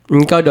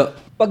Ikaw do.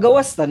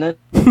 Pagawas tanan.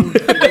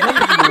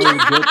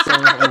 Jokes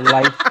ang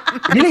life.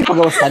 Dili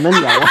pagawas tanan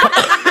yawa.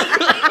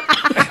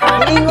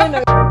 Ingon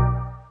na.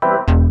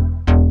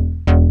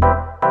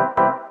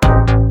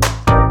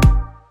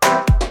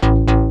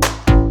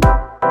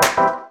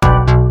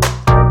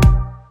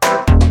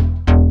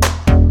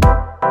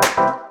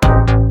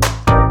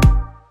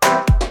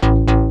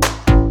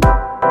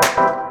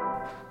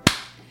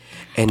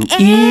 And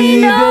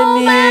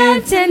even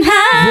if the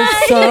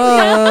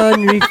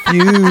sun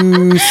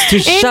refused to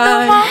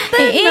shine,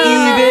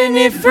 even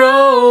if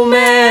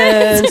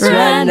romance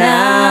ran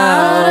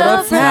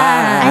out of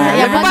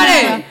time,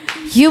 everybody,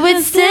 you would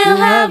still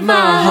have my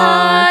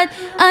heart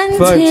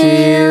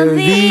until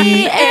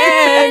the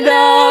end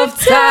of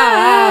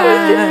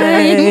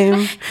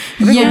time.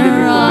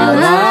 You're all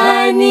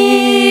I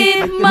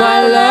need,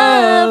 my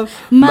love,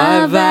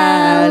 my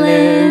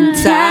Valentine.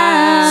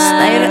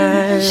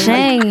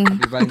 Sheng.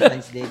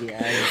 Valentine's Day di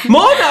ay.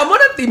 mo na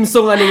team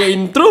song nga nga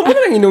intro, mo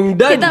na lang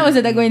inungdan. Kita mo sa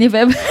dagway ni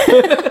Feb.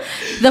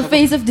 The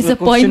face of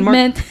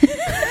disappointment.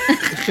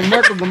 Question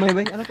mark kung gamay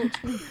ba? Ano to?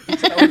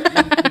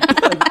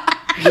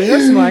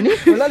 Yes, money.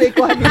 Wala lang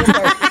ikuha niyo.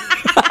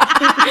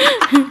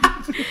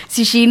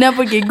 Si Sheena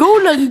po kay go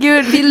lang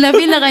yun. Feel na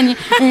kanya.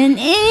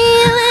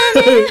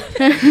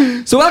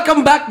 So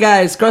welcome back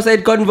guys,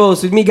 Cross-Eyed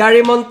Convos with me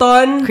Gary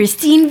Monton,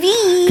 Christine V.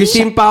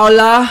 Christine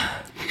Paula.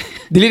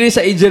 Dili rin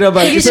sa age na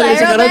ba? Kisa rin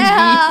sa karan?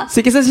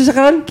 Si kisa siya sa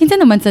karan? Kinsa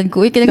naman sad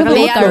ko.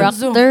 Kinaka-play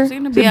character.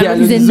 Zendaya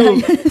na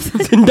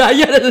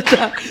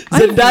siya.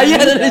 Zendaya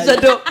na siya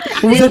do.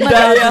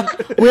 Zendaya.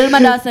 Wilma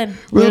Dawson.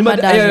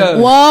 Ayun.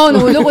 Wow,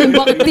 nahulo ko yung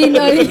baktin.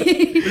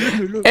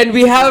 And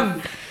we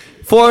have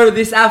for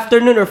this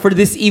afternoon or for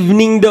this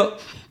evening do.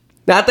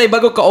 Natay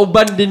bago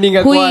kauban din ni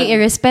nga kuan. Huy,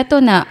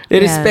 irespeto na.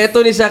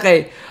 Irespeto ni siya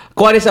kay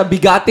kuan sa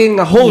bigatin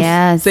nga host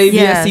sa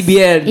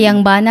ABS-CBN.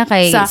 Iyang bana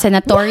kay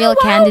senatorial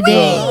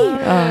candidate.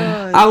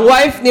 Ang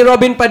wife ni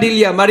Robin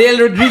Padilla,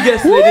 Mariel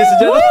Rodriguez, ladies and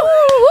gentlemen.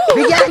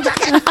 Bigyan ng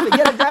jacket.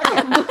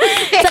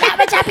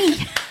 Salamat, Chappy.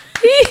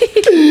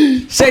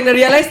 Siya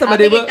na-realize na ba,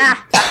 diba?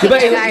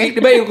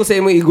 Diba yung ko sa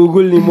imo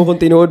i-google ni mo kung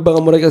tinuod ba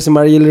nga mura ka si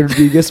Mariel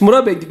Rodriguez?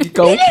 Mura ba,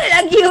 ikaw?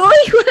 Lagi,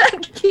 huy.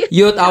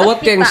 Yot,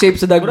 awat kayong shape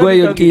sa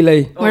dagway yung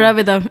kilay. Mura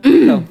ba ito?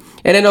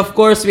 And then of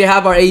course, we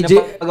have our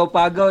AJ.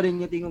 Napagaw-pagaw rin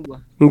niya tingog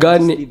ba?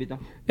 Gani.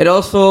 And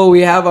also,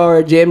 we have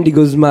our JMD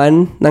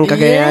Guzman ng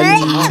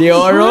Cagayan de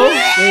Oro.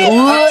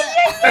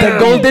 The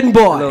Golden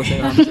Boy.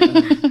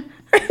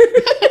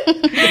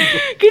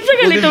 Kinsa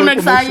galitong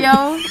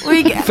nagsayaw?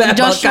 Uy,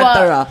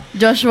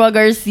 Joshua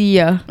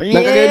Garcia. Ng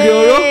Cagayan de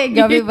Oro?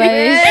 Gabi ba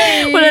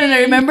wala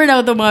na remember na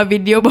ako itong mga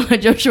video mga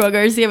Joshua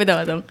Garcia.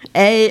 Bitaw itong,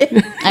 ay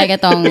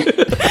katong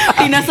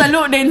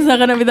pinasalo din sa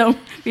kanang bitaw.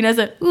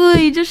 Pinasalo,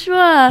 uy,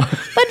 Joshua,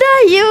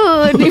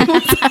 padayon. Di mo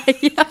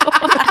sayaw.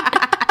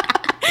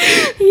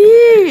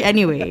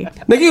 Anyway.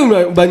 Naging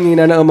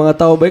bangina na ang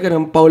mga tao ba?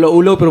 Kanang Paula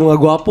Ulo pero mga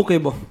gwapo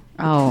kayo ba?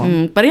 Oh.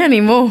 Parehan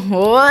ni mo.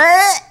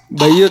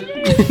 Bayot.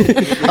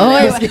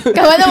 Oy,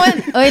 kawa naman.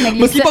 Oy,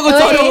 naglisa. Maski pagod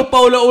sa ako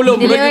Paula Ulo,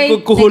 mura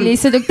yung kuhol.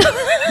 Naglisa dugto.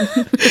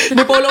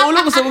 Ni Paula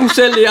Ulo ko sa mong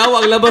shell,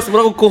 awa ang labas,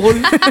 mura kong kuhol.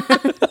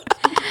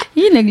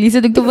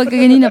 Naglisa dugto pagka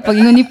ganina.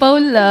 Pag-ingon ni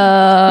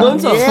Paula.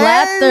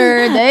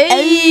 Flattered.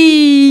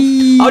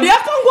 Ay! Di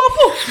ako ang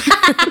gwapo.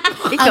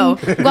 Ikaw?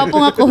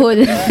 Gwapo nga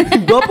kuhol.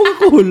 Gwapo nga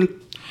kuhol.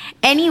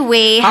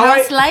 Anyway,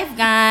 how's life,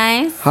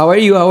 guys? How are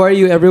you,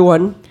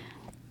 everyone?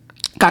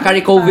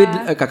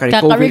 Kakari-COVID.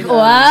 Kakari-COVID.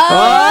 Wow!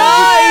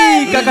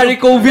 Ay!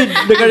 Kakari-COVID.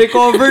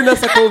 Naka-recover na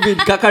sa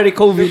COVID.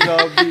 Kakari-COVID.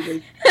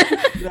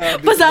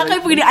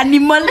 Pasakay pag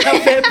animal na,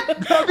 Pep.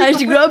 Ay,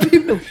 grabe.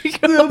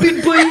 Grabe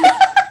po yun.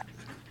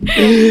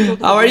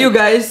 How are you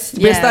guys?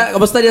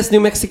 Kamusta niya sa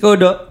New Mexico,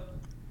 do?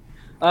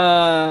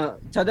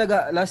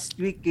 Sada last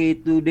week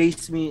 2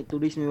 days may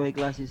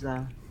classes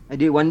na.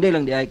 One day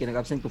lang di ay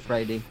kinag-absent to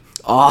Friday.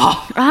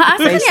 Asa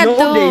niya to?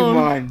 Snow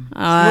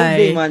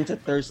day man sa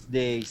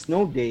Thursday.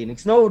 Snow day.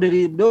 Nag-snow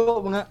day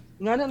do mga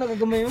ngana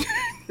nagagamay yun.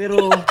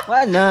 Pero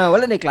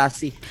wala na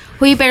klase.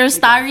 Huy, pero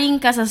starring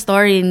ka sa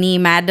story ni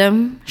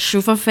Madam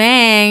Shufa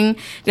Feng.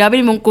 Grabe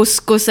ni mong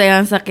kuskus sa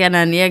yung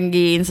sakyanan yung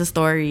giin sa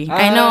story.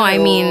 I know, I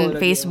mean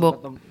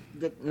Facebook.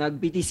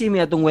 Nag-PTC mi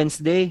atong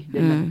Wednesday,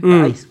 then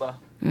nag-ice pa.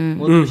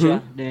 Moto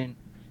siya, then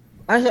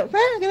siya,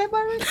 can I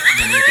borrow it?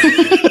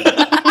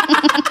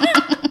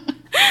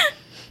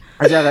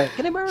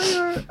 Can I borrow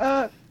your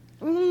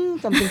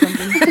something?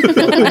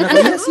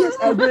 Yes,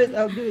 I'll do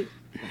it.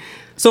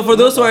 So for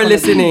those who are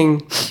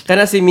listening,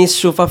 kana si Miss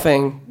Shufa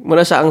Feng,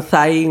 muna siya ang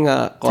Thai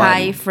nga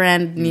Thai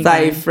friend ni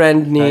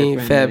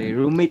Feb.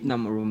 Roommate.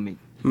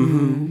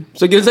 Mm-hmm.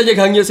 So gyud sa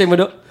hangyo sa mo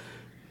do?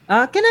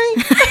 Can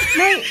I?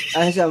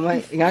 Siya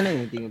may ingana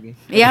yung tingog.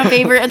 Yeah,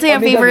 favorite. Ano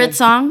yung favorite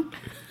song?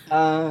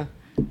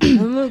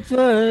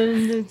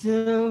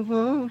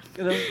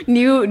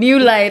 New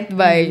Light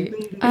by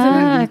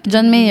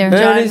John Mayer.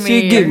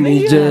 Give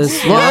me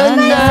just one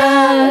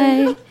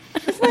night.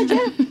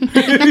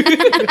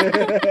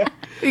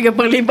 Ika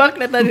pang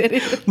libak na tayo rin.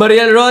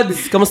 Mariel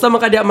Rods. Kamusta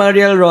man ka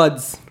Mariel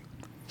Rods?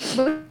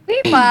 Buhay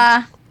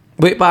pa.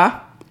 Buhay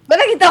pa?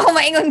 Wala kita ako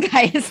maingon,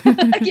 guys.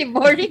 Lagi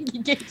boring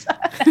gigit siya.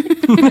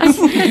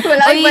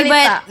 Wala akong Oy,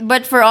 balita.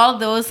 but for all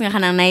those nga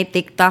kanang na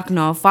TikTok,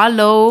 no,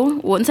 follow.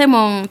 Unsay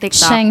mong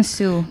TikTok?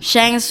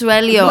 Sheng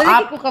Suelio.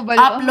 Balik ko kabalo.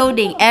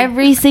 Uploading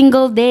every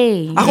single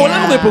day. Ako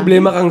wala mo kay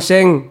problema kang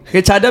Sheng.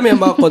 Kay Chada may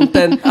mga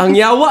content. Ang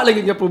yawa lagi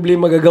niya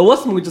problema.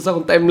 Gagawas mo dyan sa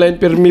akong timeline.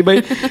 Pero may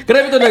bay.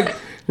 Karami ito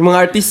yung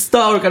mga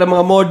artista or kada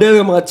mga model,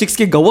 yung mga chicks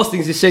kay gawas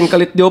din si Sheng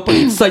kalit diyo.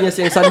 Pag-itsa niya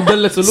siyang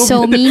sandal na sulog.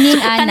 So, meaning,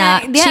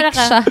 Ana, chick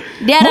siya.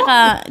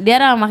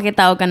 Diara ka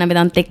makita ka na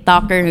bitang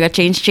TikToker nga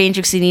change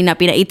yung sinina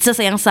pinaitsa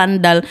sa yung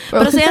sandal.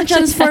 Pero sa yung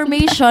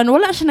transformation,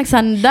 wala siya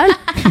nagsandal.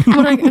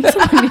 Murag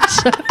unsa man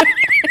siya.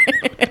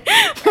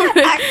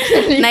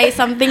 Na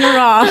something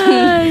wrong.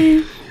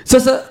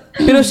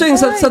 Pero Sheng,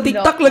 sa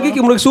TikTok lagi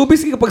kay murag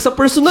showbiz kay kapag sa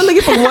personal lagi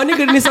pag wani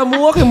ka ni sa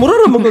mua kay mura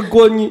ra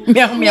magagkuan ni.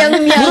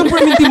 Murag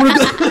perminti murag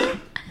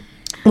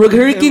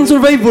Hurricane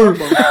Survivor.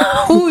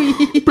 Uy,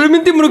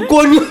 perminti murag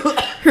kuan ni.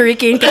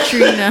 Hurricane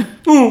Katrina.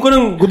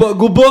 Kanang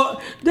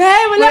guba.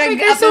 Dahil wala ko'y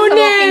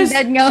kalsones.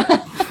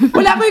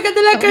 Wala ko'y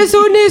kadalang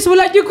kalsones.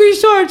 Wala ko'y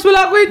shorts.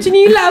 Wala ko'y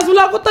chinilas.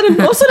 Wala ko tanan.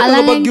 O, saan ang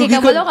Alangan, bagyo?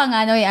 kikabalo ka nga,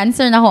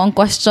 answer na ko ang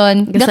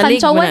question. Gasalig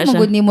mo na Gakantsawan mo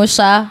siya. gud nimo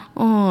siya.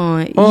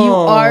 You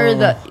are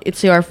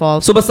it's your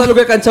fault. So basta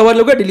lugar, kantsawan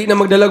lugar, dili na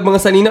magdalag mga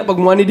sanina pag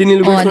muani din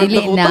yung lugar.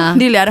 Dili na.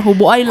 Dili ara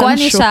hubuay lang Kuha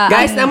ni siya.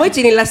 Guys, namoy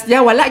chinilas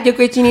niya. Wala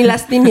ko'y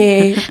chinilas din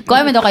eh.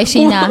 Kuha mo daw kay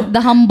Sheena,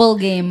 the humble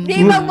game.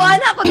 Di,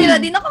 magbuana ako nila.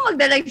 Di na ako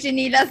magdalag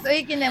sinilas.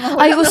 Uy,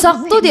 kinamahulog. Ay,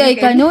 usakto di ay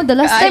kano. The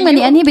last time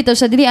ni ani bitaw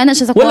siya dili ana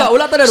siya sa Wala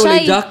tanan, wala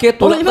Siya, jacket,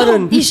 wala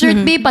tanan.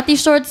 T-shirt be, pati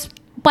shorts,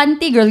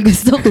 panty girl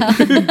gusto ka.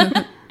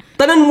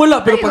 Tanan wala,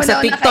 pero pag sa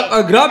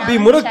TikTok, grabe,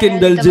 murag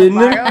Kendall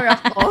Jenner.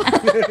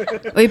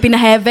 Uy,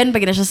 pina-heaven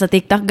pag na siya sa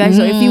TikTok, guys.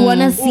 So if you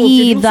wanna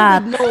see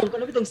that.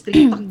 Ano bitong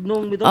street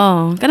tagnong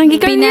bitaw? Kanang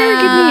gikan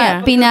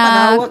niya.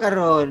 Panawa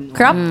karon.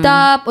 Crop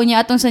top,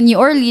 unya atong sa New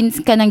Orleans,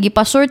 kanang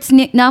gipa-shorts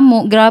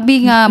namo,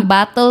 grabe nga,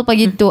 battle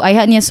pag ito, ay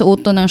niya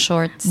suoto ng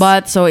shorts.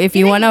 But so if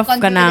you wanna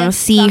kanang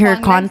see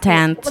her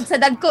content. Pag sa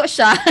dagko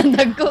siya,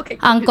 dagko kay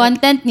Ang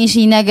content ni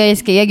Sheena,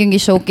 guys, kaya yung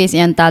i-showcase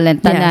iyang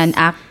talent, tanan,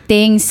 Yes.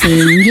 acting,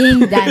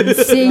 singing,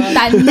 dancing,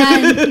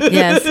 tanan.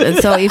 Yes,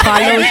 so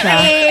i-follow siya.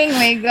 Oh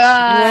my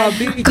God.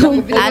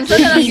 At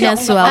Sheena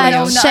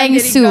Suelio.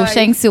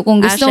 Sheng Su.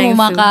 Kung gusto mo Sheng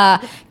Su.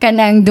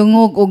 kanang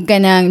dungog o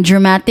kanang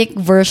dramatic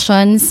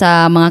version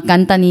sa mga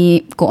kanta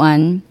ni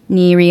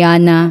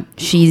Rihanna,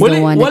 she's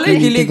the one that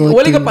you need to go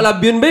Wala to. ka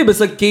palabyon ba?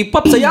 Basta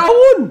K-pop sa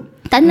yawon.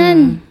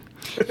 Tanan.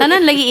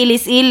 Tanan lagi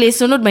ilis-ilis.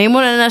 Sunod, may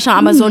mo na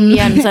siyang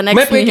Amazonian sa next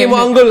May pwede mo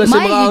year. angle na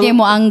May hindi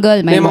mo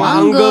angle. May mga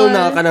angle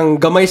na kanang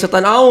gamay sa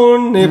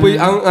tanawon. May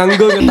ang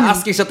angle nga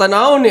taas kay sa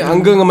tanawon. May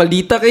angle nga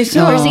maldita kay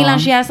siya. Or silang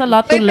she has a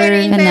lot to Pero in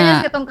learn. fairness,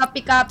 na. katong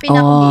kapi-kapi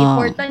na akong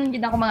important. Hindi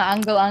na ako mga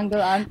angle.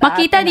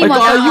 Makita ni Ay, mo.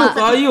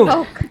 kayo.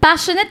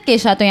 Passionate kay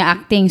siya to yung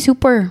acting.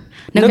 Super.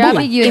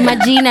 Grabe yun.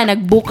 Imagine na,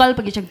 nagbukal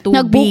pag siyang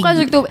tubig. Nagbukal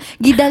siya to.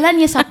 Gidala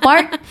niya sa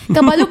park.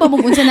 Kabalo pa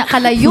mong unsa na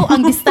kalayo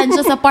ang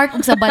distansya sa park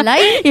ug sa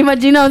balay.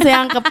 Imagine na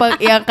sayang kapag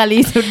iyang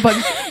kalisod pag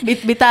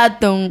bitbitad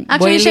tong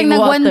Actually, boiling siyang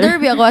nag-wonder water.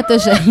 ba ako ato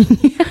siya.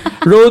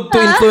 Road to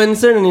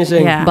influencer na niya siya.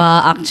 Yeah.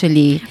 Ba,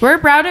 actually. We're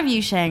proud of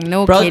you, Sheng.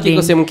 No Proud kidding.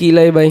 ko sa imong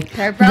kilay bay.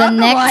 The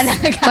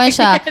next, kung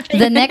siya,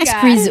 the next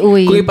Chris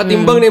Uy. Kung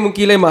ipatimbang na imong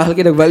kilay, mahal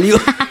ka nag-value.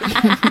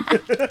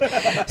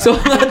 So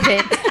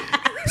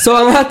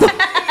ang ato.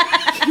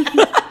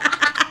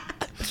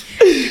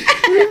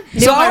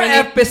 So our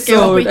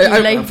episode,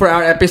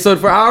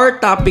 for our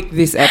topic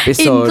this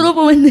episode. Intro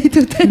pa man na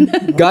ito.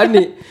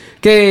 Gani.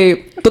 Kay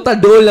total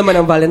dual naman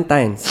ang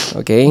Valentine's.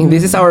 Okay?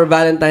 This is our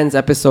Valentine's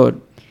episode.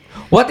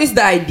 What is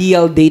the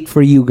ideal date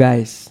for you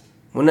guys?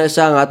 Muna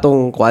siya ang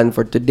atong kuan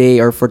for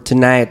today or for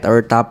tonight,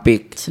 our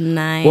topic.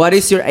 Tonight. What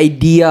is your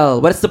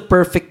ideal? What's the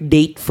perfect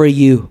date for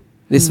you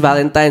this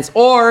Valentine's?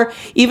 Or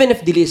even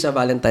if dili siya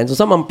Valentine's, so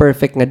sa man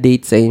perfect nga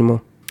date sa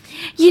inyo?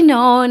 You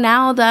know,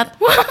 now that...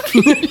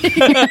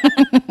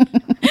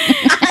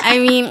 I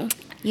mean,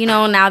 you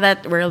know, now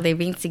that we're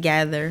living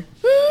together.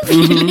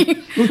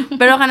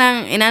 Pero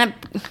kanang, inanap...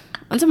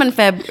 Ano man,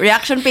 Feb?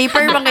 Reaction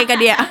paper bang kay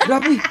Kadia?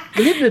 Grabe,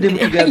 galit na din mo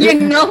together.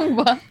 Yung nong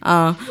ba?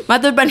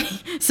 Matod pa ni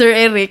Sir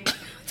Eric.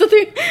 So,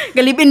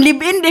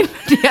 galibin-libin din.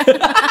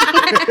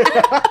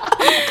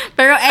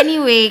 Pero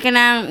anyway,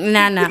 kanang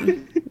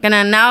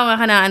now nga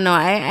kanang ano,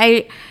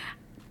 I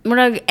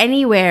murag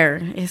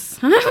anywhere is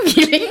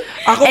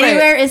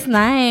anywhere is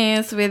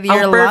nice with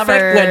your Ang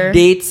perfect lover. nga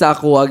date sa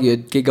ako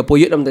agyud kay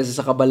gapuyot naman tayo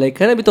sa kabalay.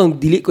 Kana bitong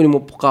dili ko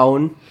nimo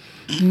pukaon.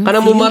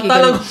 Kana mo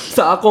mata lang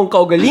sa akong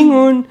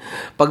kaugalingon.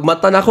 Pag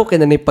mata na ako kay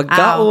nanay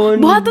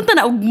pagkaon. Buhaton ta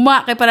na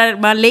ugma kay para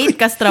ma-late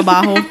kas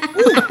trabaho.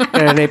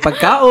 Kaya nanay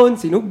pagkaon,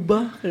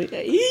 sinugba.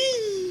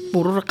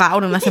 Puro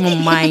kaon na nasa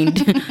mong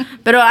mind.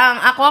 Pero ang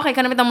ako kay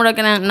kanang bitong murag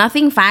kanang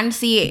nothing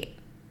fancy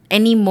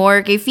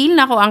anymore kay feel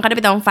na ko ang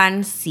kanang bitong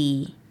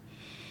fancy.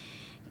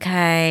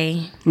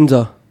 Kay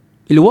Unsa?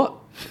 Ilwa?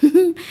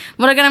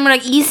 murag ka na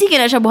murag easy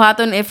kaya siya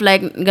buhaton if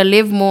like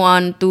ga-live mo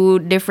on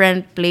two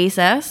different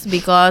places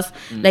because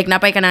like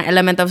napay ka ng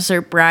element of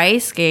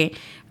surprise kay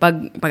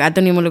pag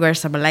ato nimo lugar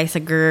sa balay sa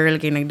girl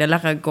kay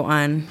nagdala kag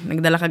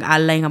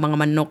alay nga mga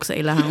manok sa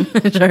ilahang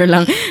sure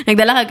lang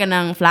nagdala kag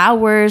kanang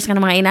flowers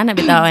kanang mga inana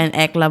bitaw and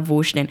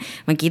eklavush din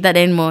magkita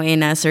din mo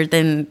in a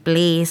certain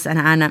place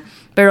ana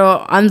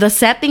pero on the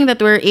setting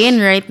that we're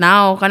in right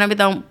now kanang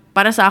bitaw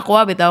para sa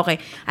ako bitaw kay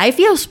I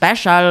feel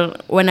special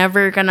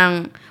whenever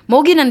kanang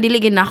mo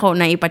ginandiligin nako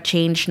na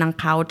ipa-change ng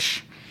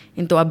couch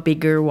into a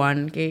bigger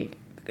one kay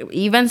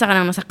even sa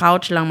kanang nasa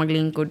couch lang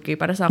maglingkod kay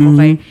para sa ako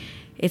kay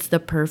it's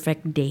the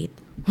perfect date.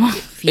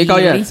 Ikaw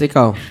yan,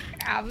 ikaw.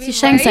 Si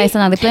Sheng sa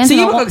isa na plan.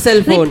 Sige mo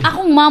kag-cellphone. Like,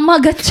 akong mama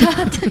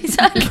gat-chat.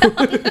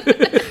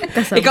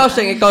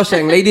 Ikaw,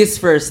 Sheng. Ladies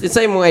first. It's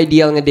yung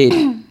ideal nga date.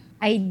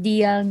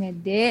 Ideal nga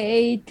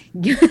date.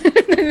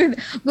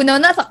 Gunaw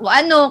na sa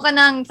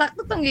kanang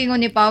sakto tong gingon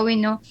ni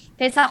Pawin, no?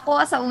 Kaysa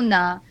ako sa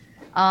una,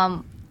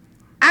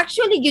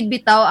 actually, good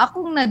bitaw,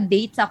 akong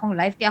na-date sa akong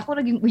life, kaya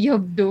ako naging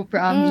uyab do,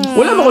 promise.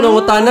 Wala mo ko nang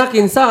utana,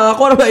 kinsa.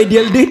 Ako na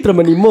ideal date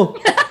raman mo.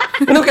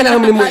 Ano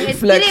kailangan mo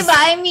i-flex? Diba,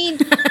 I mean,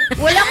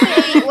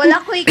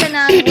 wala ko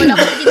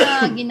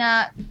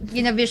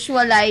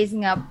gina-visualize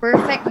nga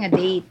perfect nga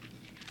date.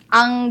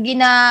 Ang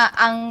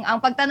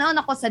pagtanaw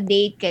nako sa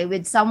date kay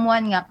with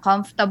someone nga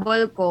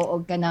comfortable ko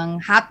o kanang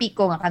happy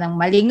ko nga kanang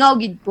malingaw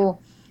gid ko.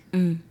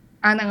 Ang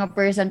nga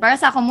person para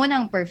sa ako muna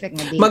ang perfect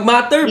nga date.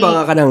 Mag-matter ba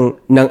nga kanang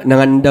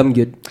nangandam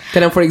gyud?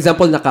 Kanang for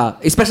example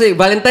especially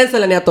Valentine's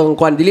na niya tong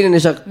kwan dili na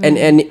siya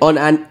on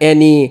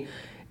any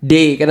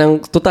day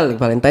kanang total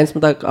Valentine's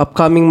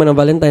upcoming man ang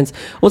Valentine's.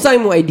 Unsa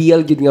imong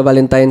ideal gyud nga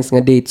Valentine's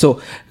nga date? So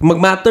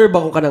mag-matter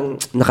ba kung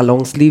kanang naka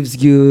long sleeves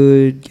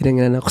gyud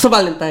kinang sa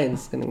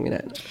Valentine's kanang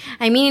ginana?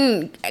 I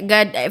mean,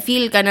 God, I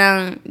feel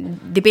kanang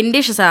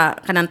depende siya sa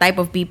kanang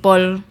type of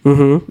people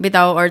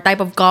bitaw or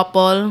type of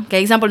couple.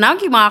 Kay example,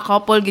 naog yung mga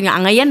couple nga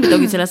angayan bitaw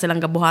gyud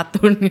silang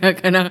gabuhaton nga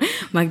kanang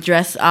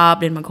mag-dress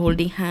up then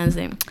mag-holding hands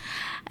and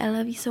I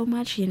love you so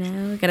much, you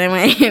know. Kanang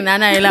mga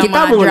inana ilang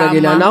kita mga mo drama.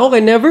 Kita mo na ginana. Ako kay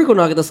never ko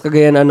nakita sa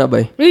Cagayan ana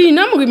bay. Uy,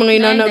 na mo mga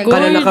inana ko.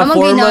 Kana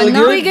naka-formal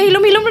gyud. Uy, kay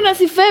hilom-hilom na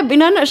si Feb,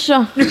 inana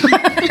siya.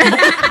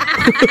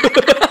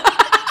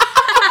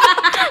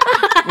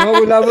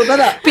 Wala mo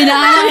tala.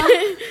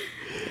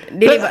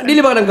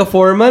 Dili ba kanang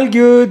ka-formal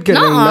gyud?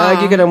 Kanang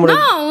lagi kanang murag.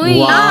 Uy.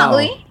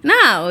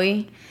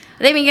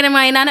 I mean, kanang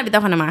mga inana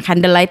bitaw ka na mga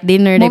candlelight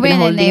dinner, Mobile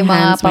na holding yung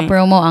hands. mga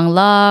papromo, ang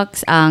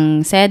Lux,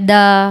 ang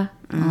Seda,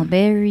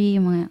 Berry,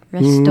 mga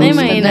restos,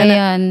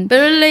 Cagayan.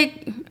 Pero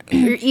like,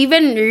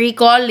 even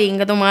recalling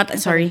katong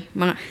mga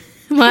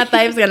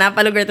times nga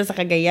napalugar to sa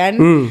Cagayan.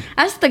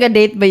 As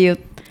taga-date ba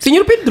yun?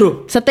 Senyor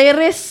Pedro. Sa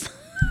terrace,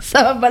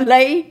 sa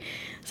balay,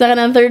 sa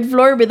kanang third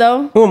floor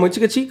bitaw.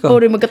 Magchika-chika.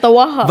 Uri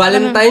magkatawa ha.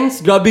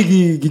 Valentine's, grabe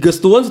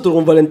gigastuhan sa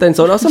turong Valentine's.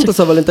 Sa una, asam ta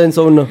sa Valentine's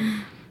sa una?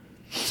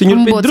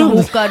 Senyor Ambot Pedro.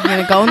 sa hukad nga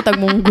nagkauntag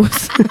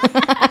munggos.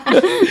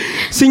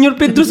 Senyor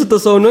Pedro sa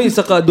tasaw no,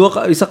 isa ka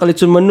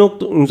lechon manok,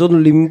 unsa no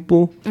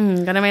limpo.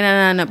 Kana may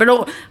nanana.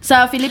 Pero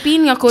sa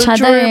Philippine nga culture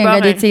Chada, ba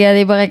gadit siya,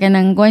 di ba kay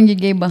kanang kuhan,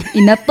 gigay ba?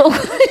 Inato.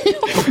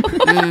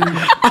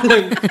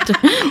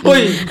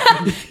 Uy,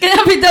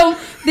 Kaya bitaw,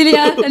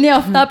 dili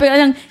off topic,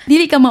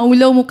 dili ka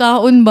maulaw mo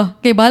kaon ba?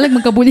 Kay balag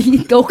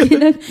magkabuling ka, okay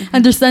lang.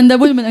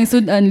 Understandable man ang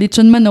sudan,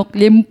 lechon manok,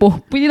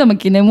 limpo. Pwede na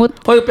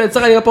magkinamot. Hoy,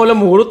 pensa ka nga pa wala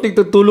muhurot,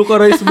 nagtutulo ka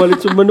rice,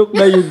 lechon manok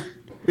na yun.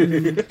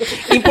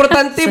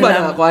 Importante ba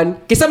na kuan?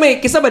 Kisa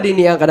ba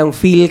din niya kanang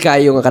feel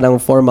kayo nga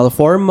kanang formal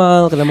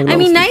kanang I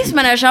mean, nice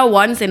man na siya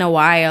once in a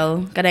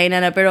while. Kada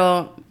na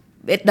pero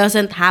it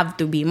doesn't have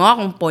to be mo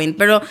akong point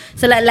pero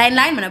sa line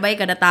man na bay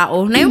kada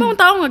tao na yung mga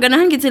tao nga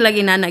ganahan gid sila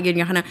ginana gyud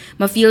nga kana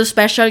ma-feel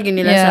special gid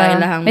nila sa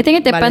ilahang I think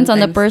it depends on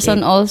the Valentine's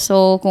person Day.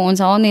 also kung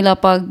unsaon nila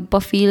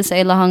pagpa-feel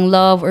sa ilahang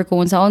love or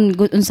kung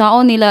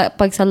unsaon nila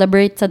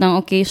pag-celebrate sa nang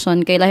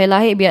occasion kay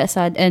lahi-lahi biya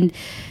sad and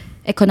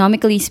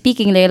economically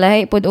speaking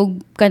lahi-lahi pod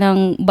og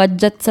kanang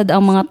budget sad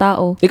ang mga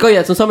tao. Ikaw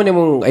yan, so sama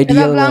nimong Sa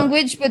ideal love nga.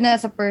 language po na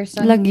sa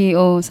person. Lagi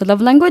sa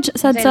love language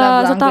sad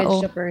sa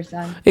tao. Sa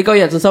person. Ikaw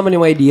yan, so sama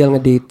nimong ideal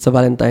nga date sa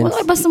Valentine's.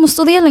 Wala basta mo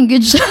storya lang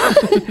gyud siya.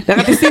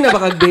 Nakatisting na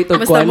ba kag date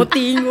og Basta kuan?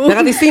 mutingog.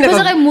 Nakatisting na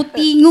Basta kag kay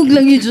mutingog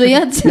lang gyud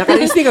siya.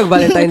 Nakatisting kag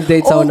Valentine's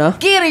date sa una?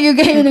 Okay, rin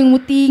kayo ng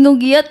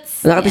mutingog yat.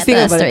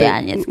 Nakatisting ka ba?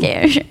 It's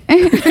scary.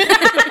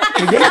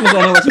 Hindi mo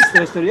sana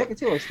was story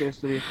kasi was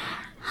story.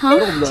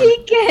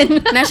 Chicken.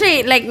 na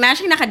siya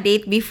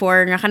naka-date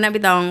before nga kana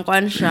bitawng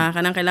kuan siya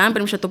kanang kailangan pa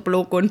mo siya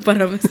tuplokon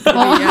para mas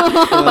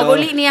pag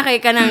uli niya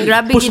kay kanang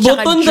grabe Push gid siya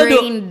button sa do.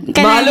 ka-drained.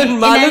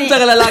 Malon sa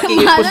kalalaki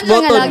push Malon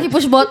button. lagi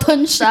push button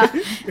siya.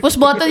 Push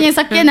button yung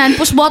sakyanan,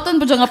 push button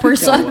po nga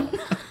person.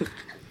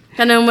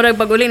 Kanang murag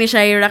pag uli ni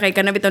Shaira kay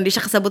kanang bitawng di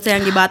siya kasabot sa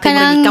iyang gibati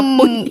murag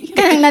ikapon.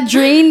 Kanang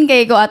na-drain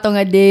kay ko ato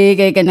nga day,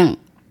 kay kanang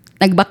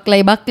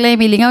nagbaklay-baklay,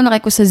 may lingaw na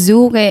kay ko sa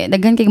zoo, kay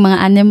daghan kay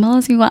mga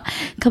animals, kay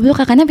kabalo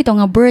ka kana bitaw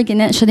nga bird,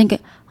 kaya siya din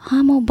kay,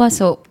 mo ba?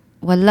 So,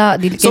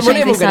 wala, dili kay So, muna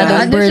siya yung interesado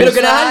ganahan? birds. Pero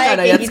ganahan ka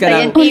na, yats ka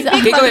na.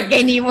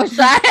 Kay ni mo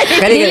siya.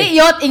 Dili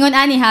yot, ingon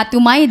ani ha,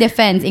 to my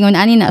defense, ingon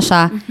ani na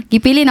siya,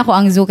 gipili na ko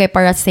ang zoo kay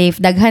para safe,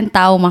 daghan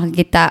tao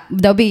makakita,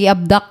 daw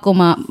i-abduct ko,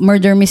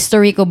 murder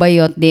mystery ko ba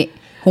yot, di.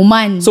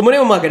 Human. So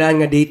muna yung mga ganahan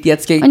nga date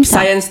yats kay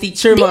Unsa? science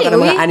teacher mga Dili,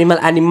 kanang mga uy.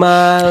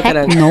 animal Heck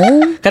kanang no.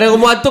 kanang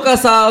umuadto ka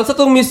sa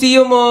tong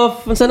museum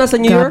of unsa na sa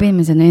New York. Grabe,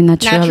 man na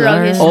natural Natural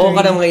art. history. Oo,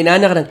 kanang mga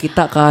inana kanang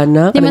kita ka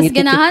na. Di, mas kanang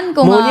ganahan ko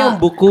mo nga- niya ang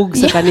bukog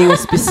sa kaning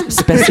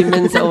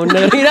specimen sa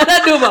una. Inana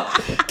do ba?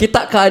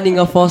 Kita ka ani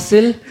nga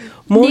fossil.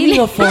 Mo ni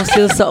nga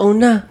fossil sa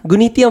una.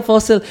 Guniti ang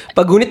fossil.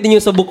 Pag gunit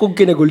ninyo sa bukog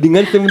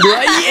kinaguldingan kay mundo.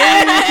 Ay,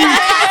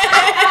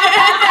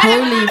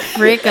 Holy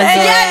frick,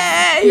 azot.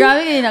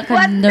 Grabe kayo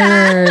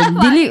naka-nerd.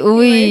 Dili,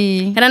 uy.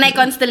 Kana na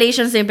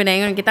constellations yung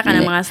pinaingon. Kita ka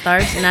ng mga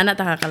stars. Inana,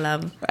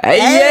 takakalab.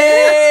 Ay,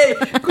 yay!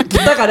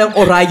 Kita ka ng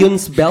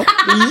Orion's Belt.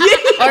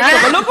 Yay!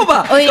 Kabalo ko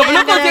ba? Uy,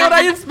 Kabalo ko ano si ka-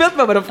 Orion's Belt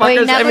ba? Oy,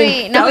 Motherfuckers, I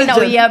mean, nakoy intelligent.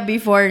 nauyab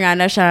before nga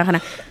na siya.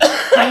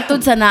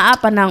 Hangtod sa naa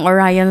pa ng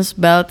Orion's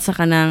Belt sa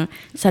kanang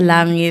sa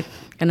langit.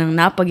 Kanang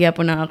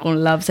napagyapon ng akong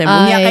love sa imo.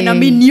 Niya Ay. ka na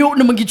minyo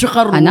na magitsa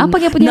karon. Ah,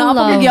 napagyapon yung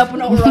love. Napagyapon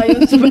ng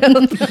Orion's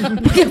Belt.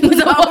 Pagyapon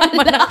sa akong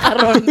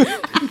karon.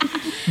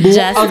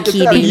 Just ang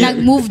kidding.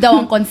 Nag-move daw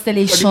ang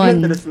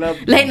constellation.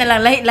 Lahi na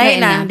lang, lahi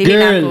na. Dili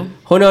na ako. Girl,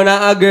 huno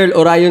na girl,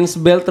 Orion's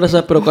Belt ra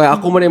sa pero kaya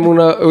ako man imong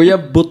na uya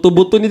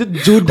buto-buto nito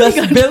Judas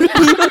Belt.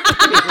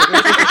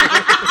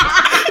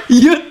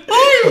 Yun.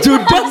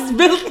 Judas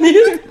Belt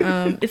niya.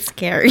 It's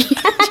scary.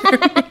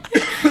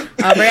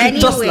 But anyway.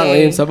 Just lang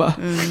ayun sa ba.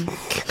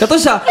 Kato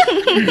siya.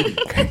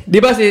 Di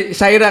ba si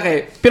Shaira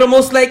kay pero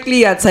most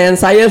likely at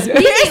science.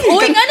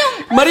 Uy, anong?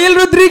 Mariel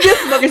Rodriguez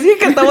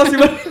makisikat tawa si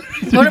Mariel.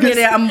 Mura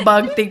mire ang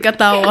bag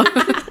tigkatawa.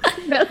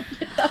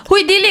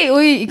 Huy, dili.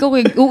 Uy, ikaw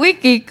uwi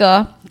kay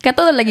ka.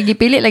 Kato na lagi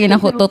gipili lagi na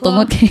ako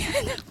tutungot kay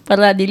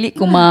para dili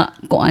ko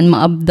kuan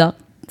maabdak.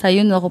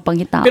 Sayon ako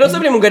pangita. Pero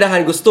sabi mo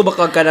ganahan gusto ba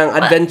ka ng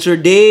adventure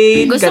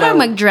date? Gusto Kanang-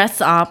 mo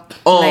mag-dress up.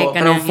 Oh,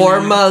 kanang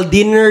formal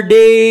dinner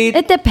date.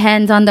 It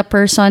depends on the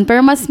person.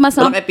 Pero mas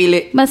Wala kay pili.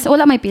 Mas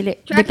wala may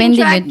pili. Depende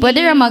yun. Pwede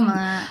ra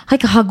ay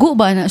kahago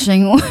ba na siya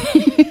yung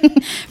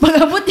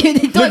pag-abot yun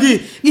dito. Lagi.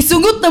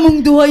 Gisugot na mong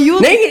duha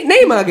yun.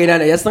 Nay mga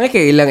ginana. Yes, na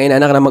kay ilang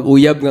inana ka na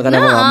mag-uyab nga ka na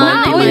mga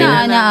mountain uy,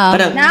 man. na.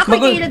 Kanang, Na ako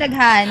kayo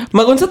nadaghan.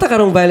 magunsa ta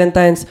karong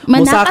Valentine's.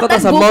 Musako ta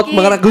sa mount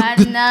mga ragut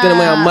Ana. kana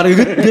mga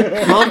maragut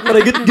mount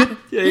maragut gut.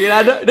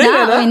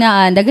 Ginana. Uy,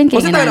 dagan kayo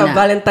Kasi tayo na na.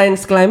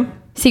 Valentine's climb.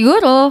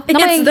 Siguro.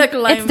 It's the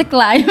climb. It's the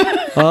climb.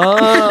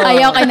 Ah.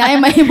 Ayaw kay na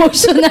may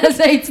emotional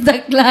sa it's the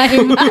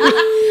climb.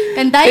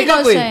 Kantay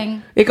ko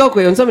siyang. Ikaw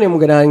kuy, unsa man imong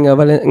ganahan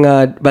nga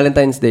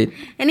Valentine's date?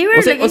 Anywhere.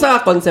 Unsa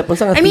ka concept,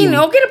 unsa nga I mean, theme?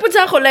 okay na po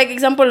sa ako. Like,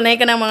 example, na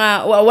ka ng mga,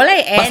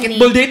 walay any.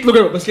 Basketball date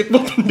lugar,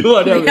 basketball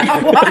duwa daw.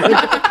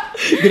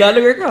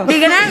 Ginalagar ka. Di,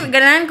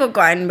 ganahan ko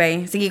kuan ba?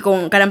 Sige,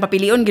 kung kanang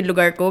papilion gid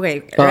lugar ko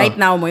kay right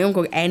now mo yung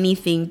kung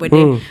anything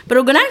pwede.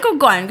 Pero ganahan ko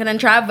kuan kanang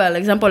travel.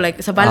 Example like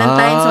sa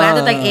Valentine's, so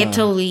ato tag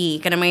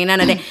Italy, kanang mga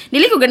inana.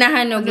 Dili ko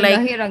ganahan og like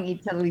Lahirang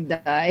Italy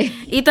dai.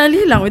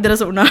 Italy lang with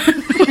sa unahan.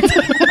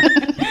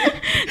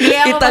 Dili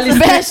ako Italy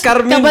basta- Street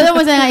Carmen. Kabalo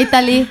mo sa nga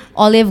Italy,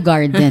 Olive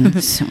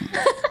Gardens.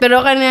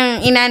 Pero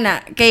kanang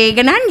inana, kay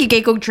ganahan gi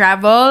kay kog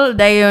travel,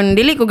 dayon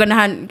dili ko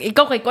ganahan.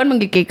 Ikaw kay kuan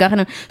man gi kay ka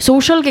kanang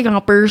social kay ka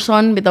nga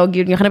person bitaw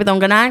gyud nga kanang bitaw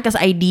ganahan kas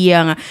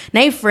idea nga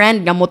nay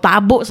friend nga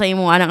motabo sa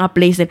imo anang nga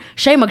place.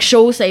 Siya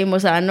mag-show sa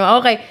imo sa ano.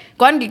 Okay,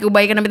 kuan gi ko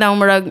bay ka na bitaw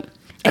murag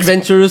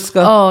Adventurous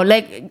ka. Oh,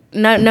 like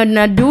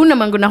na-do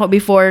naman ko na ako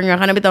before nga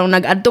kanang bitaw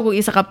nag-adto ko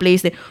isa ka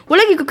place din.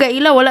 Wala gi ko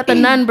kaila, wala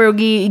tanan pero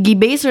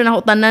gi-base na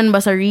ako tanan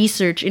ba sa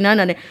research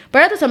inana ni.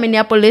 Para to sa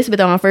Minneapolis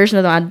bitaw nga first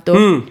na to adto.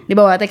 Di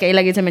ba wate kaila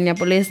gid sa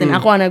Minneapolis then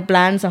ako ang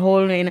nagplan sa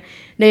whole na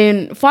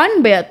then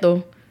fun ba to?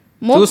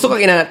 So, gusto ka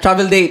inana,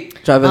 travel date.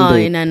 Travel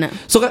date. inana.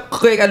 So,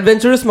 kung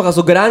adventurous,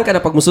 makasugaran ka na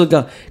pag musod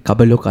ka,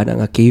 kabalo ka na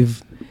nga cave.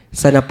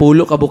 Sa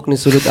napulo kabuk ni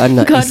suludan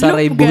na isa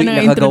ray buhi Ganang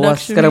na kagawas.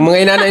 introduction. Karang mga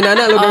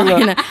inana, lugar nga.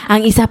 Okay na.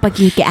 Ang isa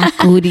pagkiki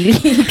ako dili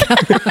ka.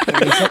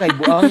 Isa kay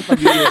buang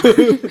pag-iyo.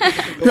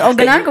 So,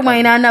 ganahan ko mga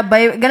inana,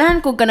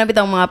 ganahan ko kanabit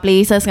ang mga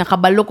places nga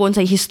kabalo ko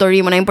sa history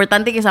mo na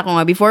importante kisa ko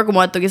nga before ko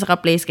mo ato sa ka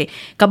place kay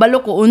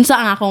kabalo ko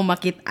unsa ang akong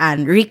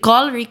makit-an.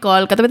 Recall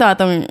katabit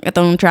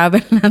atong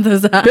travel na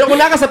to sa Pero kung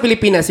naka sa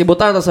Pilipinas,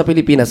 ibutan to sa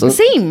Pilipinas.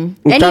 same.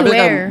 Travel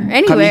ka,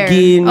 Anywhere.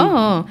 Kamigin.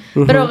 Oo.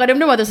 Pero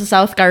kadamdam mo to sa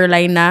South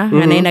Carolina,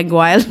 nga na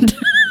nag-wild.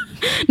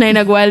 na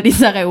nag-wild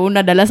isa kay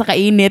una, dala sa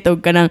kainit o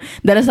kanang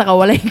dala sa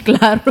kawalay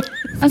klaro.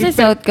 Asa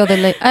South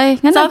Carolina? Ay,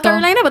 nga na South to.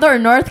 Carolina ba to or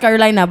North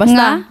Carolina?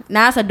 Basta,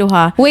 nasa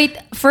duha. Wait,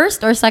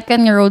 first or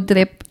second nga road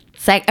trip?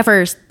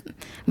 First.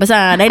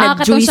 Basta, dahil katong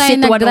nag-juice siya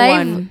it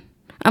nag-drive?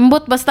 101.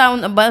 Ambot,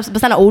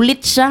 basta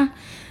naulit siya.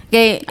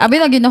 Kay, Abi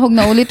lagi na hog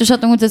na ulit to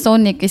siya tungod sa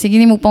Sonic kasi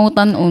gini mo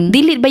pangutan-on.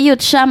 dili ba yun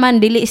siya man,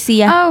 dili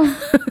siya. Aw.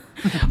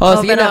 Oh,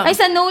 sige na. Ay,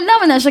 sa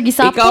Nola man na siya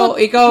gisapot.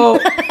 Ikaw,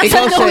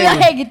 Sa Nola,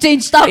 Sheng.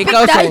 change topic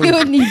Ikaw, tayo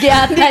Sheng. ni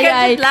Giatay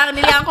ay. Lang,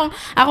 nili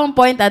akong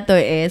point ato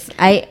is,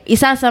 ay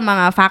isa sa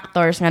mga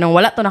factors nga nung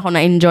wala to na ako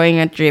na-enjoy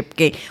nga trip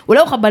kay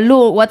wala ko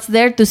kabalo what's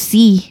there to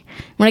see.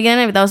 Muna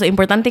ganun bitaw so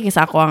importante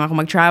kaysa ako ang ako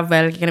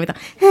mag-travel kay bitaw.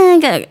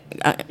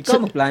 Ikaw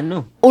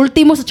magplano.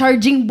 Ultimo sa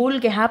charging bull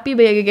kay happy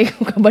ba kay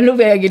ko kabalo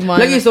ba gid mo.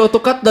 Lagi, so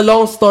to cut the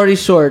long story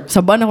short,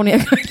 saban ako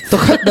niya. to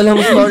cut the long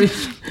story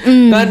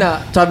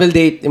kana, travel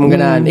date, imong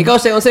ganahan. Ikaw,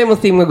 Sheng, unsa imong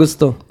theme nga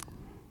gusto?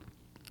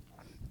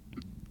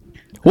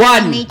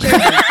 1. Nature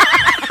date.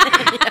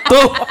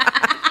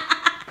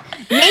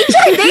 2.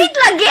 Nature date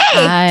lagi!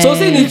 Ay. So,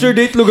 sa nature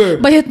date lugar.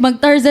 Bayot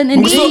mag-Tarzan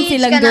and Gusto- Jane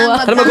silang Ka na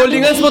duwa. Ano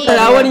magolingan mo,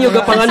 talawan ninyo,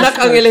 gapanganak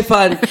ang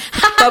elephant.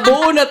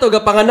 Tabuo na to,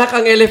 gapanganak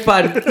ang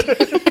elephant.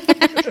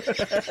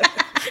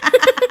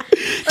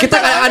 Kita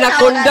ka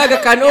anaconda,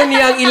 gakanon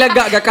niya ang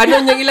ilaga,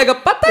 gakanon niya ang ilaga,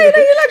 patay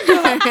ng ilaga.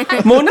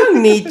 Muna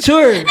ang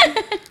nature.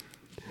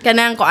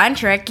 Kanang kuan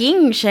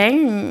trekking,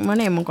 Sheng. Mo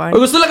na yung kuan.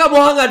 O gusto lang ka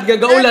buhangad,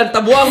 gagaulan,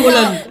 tabuang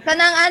ulan.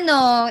 Kanang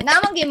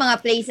namang yung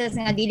mga places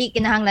nga dili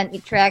kinahanglan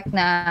i-trek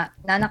na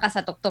naka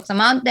sa tuktok sa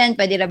mountain,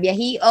 pwede ra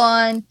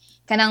biyahion,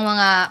 kanang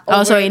mga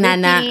So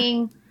inana.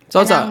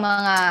 So, kanang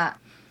mga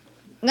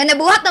nga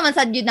nabuhat naman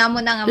sa jud namo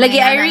na nga Lagi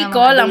mga I inana nga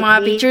recall ang mga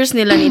date. pictures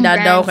nila ni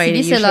Dadaw kay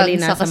Sige sila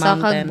usually sa nasa kasakag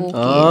mountain.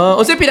 bukid.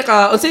 Unsa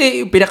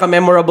pinaka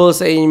memorable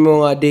sa inyong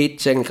mga date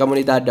siyang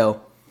komunidad daw?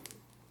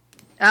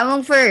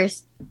 Among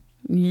first.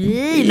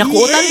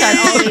 Nakuutan ka.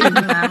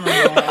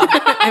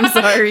 I'm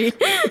sorry.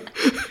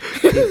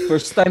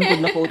 First time ko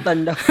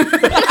nakuutan daw.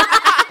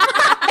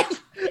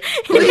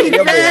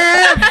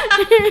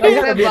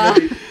 Diba?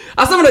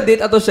 Asa mo na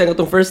date ato siya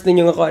itong first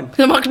ninyo nga kuan?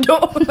 Sa McDo.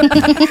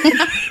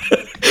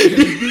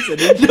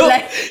 No,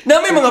 na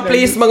may mga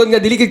place magod nga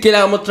dili gid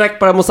kailangan mo trek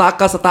para mo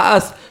saka sa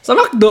taas. Sa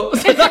McDo.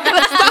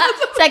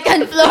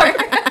 Second floor.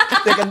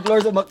 Second floor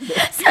sa McDo.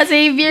 Sa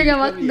Xavier nga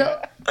McDo.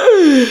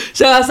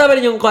 Siya asa man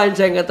yung kuan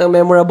siya itong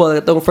memorable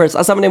itong first.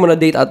 Asa man mo na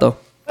date ato?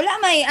 Wala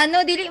may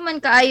dili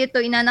man kaayo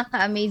to inanak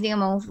ka amazing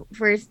among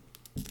first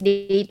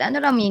date.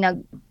 Ra mi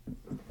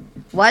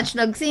watch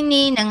lag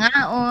sini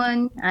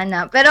nangaon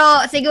ana. Pero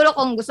siguro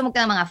kung gusto mo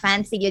ka ng mga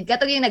fancy gyud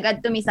katong yung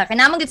nag-add to mi sa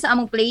kanamang gid sa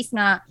among place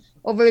nga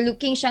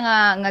overlooking siya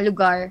nga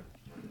lugar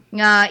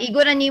nga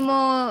igura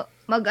nimo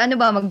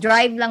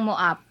mag-drive lang mo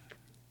up.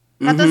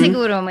 Kato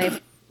siguro may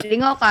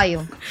lingaw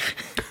kayo.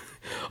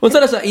 Unsa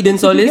na sa Eden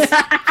Solis?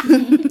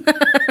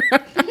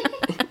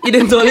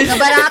 Eden Solis?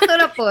 Barato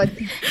ra pod.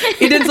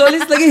 Eden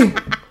Solis lagi.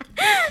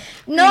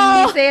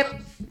 No.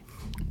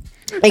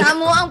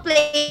 Samo ang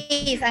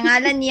place. Ang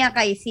ngalan niya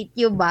kay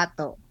Sitio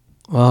Bato.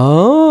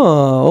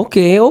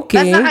 Okay.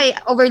 Basta kay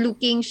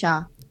overlooking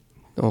siya.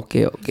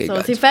 Okay. So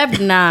gotcha. si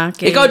Feb na.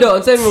 Okay. Ikaw do,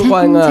 unsa mo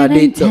kuan nga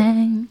date so?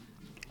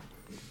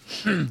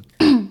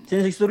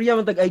 Since istorya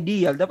man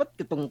tag-ideal, dapat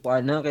kitong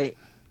kuan na kay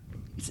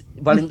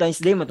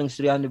Valentine's Day matong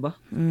istorya, di ba?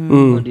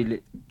 O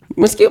dili.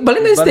 Maski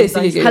Valentine's Day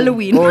sige.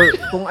 Halloween. Or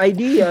kung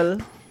ideal,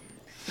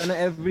 sana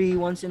every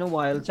once in a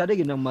while, sada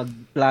gyud nang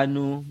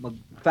magplano, mag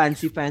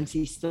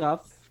fancy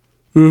stuff.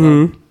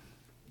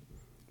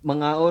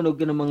 Mga onog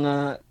ng mga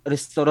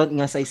restaurant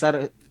nga sa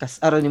isar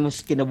kasara nimo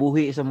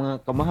kinabuhi sa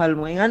mga kamahal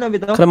mga ingana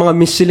bitaw. Kana mga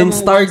Michelin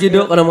star gid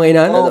do kana mga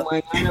inana.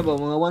 Mga ingana ba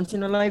mga once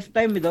in a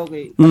lifetime bitaw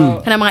kay.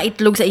 Kana mga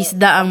itlog sa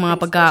isda ang mga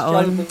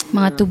pagkaon.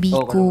 Mga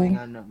tubiko.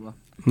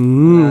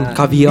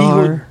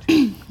 Caviar.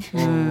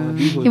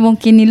 Yung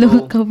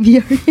kinilo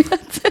caviar.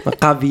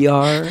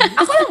 Caviar.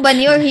 Ako lang ba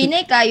ni or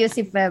hinay kayo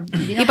si Feb?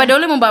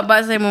 Ipadolo mo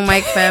baba sa imong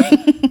mic, Feb.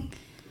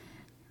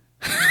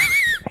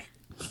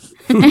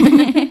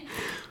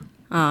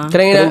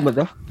 Kanang ina. ba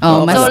to?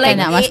 Mas So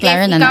like, mas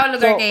klaro na. ikaw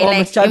lugar kay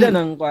like, mas tsada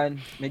ng kuan,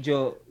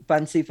 medyo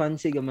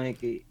fancy gamay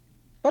kay.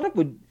 Para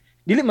po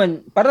dili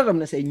man para ram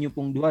na sa inyo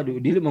pong duha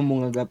do. Dili man mo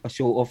nga pa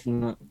show off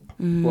nga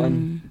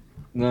kuan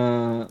nga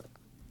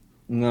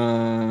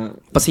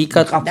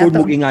Pasikat. afford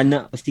mo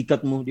ingana, pasikat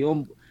mo di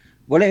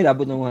wala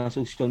ilabot ng mga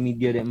social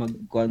media di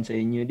magkuan sa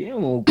inyo. Di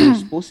mo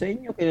post sa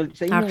inyo kay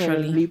sa inyo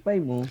Actually. nga lipay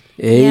mo.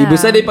 Eh,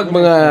 busa di pag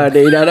mga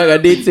inana nga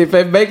date si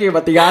Feb Bay kay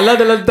matingala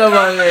na lang ta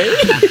mga.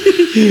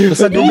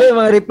 Sa Dubai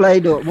mga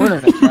reply do. Mo na.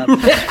 Sa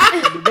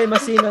Dubai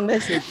masinang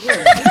message.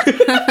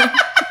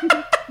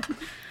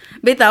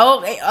 bitaw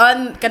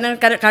on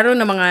karon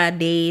na mga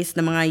days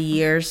na mga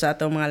years sa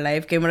atong mga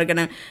life kay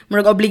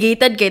murag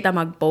obligated kay ta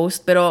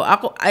mag-post pero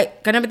ako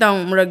kanang bitaw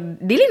murag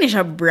dili ni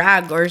siya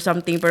brag or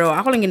something pero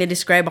ako lang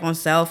gini-describe akong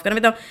self kanang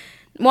bitaw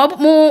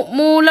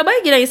mo labay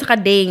gid sa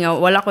ka-day nga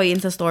wala ko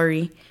in sa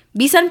story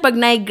bisan pag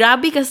nay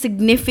grabe ka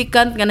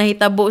significant nga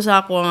nahitabo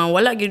sa ako nga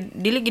wala gid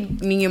dili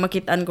gid ninyo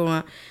makitaan ko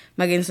nga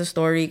magin sa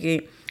story kay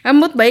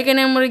amot bay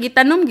kanang murag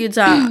gitanom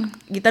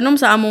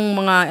sa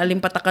among mga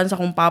alimpatakan sa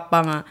akong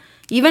papa nga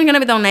even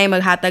kana bitong nay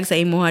maghatag sa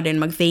imuha din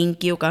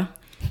mag-thank you ka.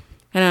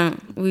 Kana,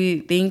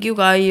 we thank you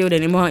kayo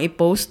din imuha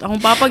i-post.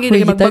 Akong papa gyud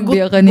magbagot.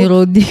 Biya ka ni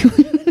Rodi.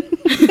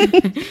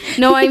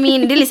 No, I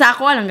mean, dili sa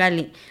ako lang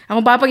gali.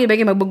 Akong papa gyud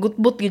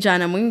magbagot-but gyud siya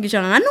na mo gyud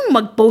siya anong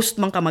mag-post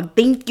man ka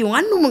mag-thank you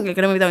anong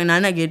kana bitong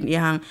inana gyud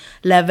iyang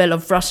level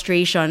of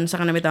frustration sa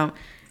kana bitong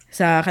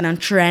sa kanang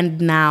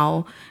trend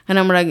now.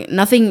 Kanang murag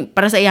nothing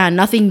para sa iya,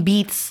 nothing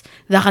beats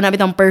the kana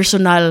bitong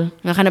personal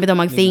nga kana bitong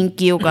mag-thank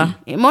you ka.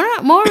 More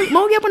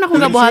gyapon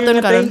akong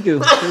gabuhaton karon. Thank you.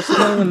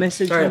 Personal na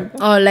message lang.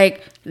 Oh,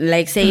 like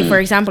say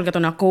for example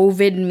kato na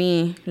COVID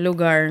me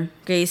lugar.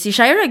 Kay si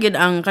Shira gid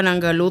ang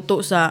kanang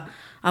galuto sa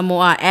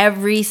amo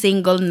every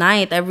single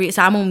night,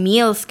 sa among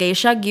meals kay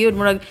siya gyud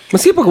murag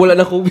Maski pag wala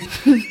na COVID.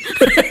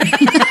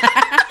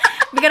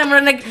 bigara ka na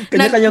murag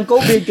Kanya-kanyang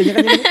COVID,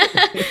 kanya-kanyang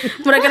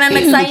murag ka na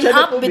nag-sign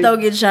up bitaw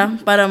gid siya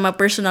para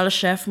ma-personal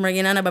chef murag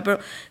ina ba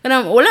pero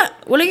kana wala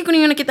gyud ko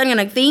ninyo nakita nga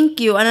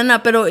nag-thank you ana na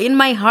pero in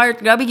my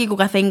heart grabe gyud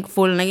ko ka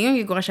thankful nagyon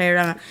gyud ko ka share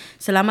nga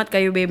salamat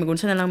kayo babe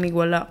magunsa na lang mig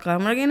wala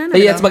ka murag ina na.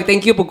 Yes,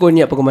 mag-thank you po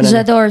kunya pag kumanan.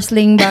 Jador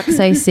sling back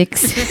size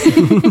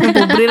 6.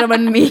 Pobre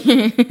raman mi.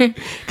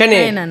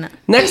 Kani.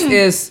 Next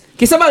is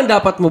kisa ba ang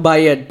dapat mo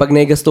bayad pag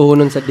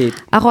naigastuhonon sa date?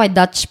 Ako ay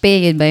Dutch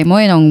pay gid bay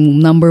mo yung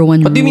number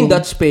 1. What do you mean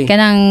Dutch pay?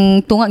 Kanang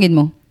tunga gid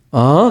mo.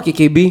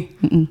 KKB.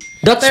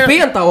 Dutch pay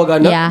ang tawag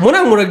ana. Yeah.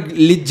 Murag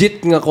legit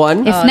nga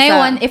kuan.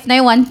 If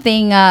na one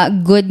thing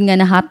good nga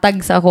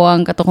nahatag sa ako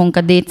ang katukong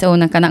ka-date sa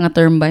unang kana nga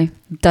term by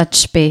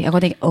Dutch pay. Ako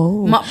think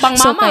pang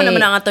mama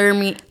naman ang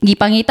term.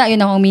 Gipangita yun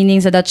ang meaning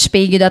sa Dutch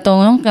pay gyud ato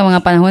no kay mga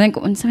panahon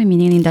ko unsa may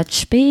meaning ng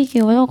Dutch pay kay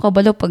wala ko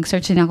kabalo pag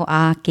search na ako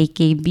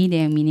KKB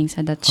di ang meaning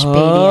sa Dutch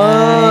pay.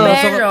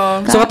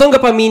 Pero so katong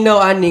gapaminaw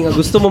ani nga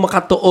gusto mo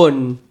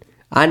makatuon.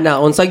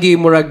 Ana, unsa gyud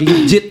murag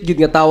legit gyud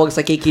nga tawag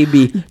sa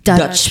KKB,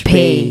 Dutch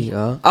pay.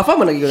 Afa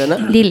man nagyud na?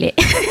 Dili.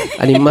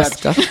 Animas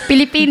ka?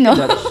 Pilipino.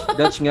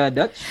 Dutch nga,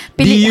 Dutch.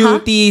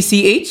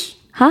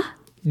 DUTCH? Ha?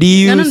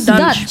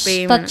 Dutch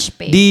pay. Dutch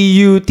pay.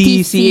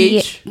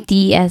 DUTCH?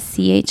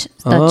 TSCH.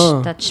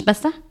 Dutch.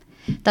 Basta?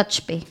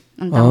 Dutch pay.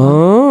 Ang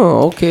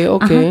tawag.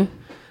 Okay.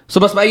 So,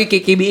 mas maigi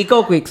KKB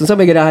ikaw, quick. Saan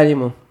may ganahan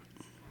mo?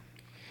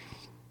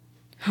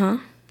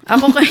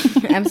 Ako kay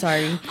I'm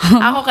sorry.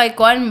 Ako kay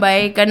Kwan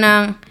bay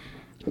kanang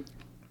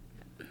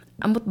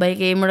ambot bay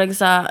kay murag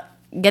sa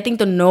getting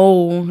to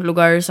know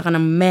lugar sa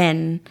kanang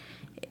men.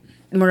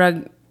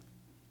 Murag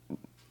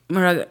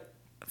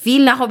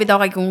feel na ako bitaw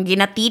kay kung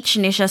gina-teach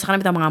ni siya sa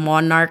kanang bitaw mga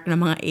monarch na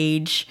mga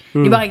age.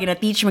 Di ba kay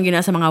gina-teach man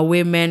gina sa mga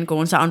women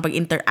kung saan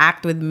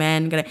pag-interact with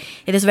men.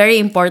 It is very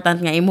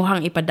important nga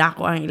imuhang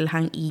ipadako ang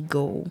ilahang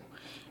ego.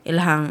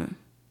 Ilahang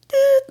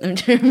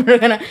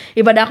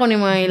ibadako ni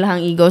mga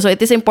ilahang ego. So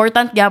it is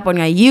important gyapon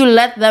nga you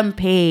let them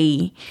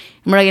pay.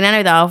 Murag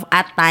ginana bitaw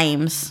at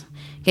times.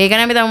 Kaya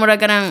kanang bitaw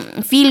murag kanang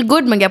feel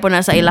good man gyapon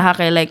na sa ilaha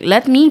kay like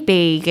let me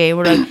pay kay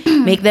murag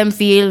make them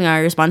feel nga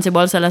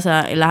responsible sila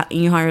sa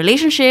inyong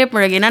relationship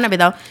murag ginana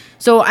bitaw.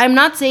 So I'm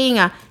not saying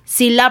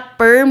sila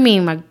per me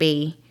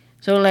magpay.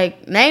 So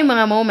like nay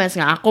mga moments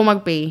nga ako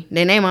magpay,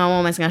 then nay mga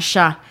moments nga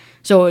siya.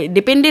 So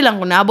depende lang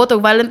kung naabot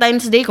og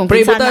Valentine's Day kung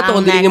kinsa na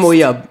ang next. Mo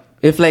uyab.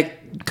 If like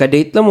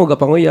ka-date lang mo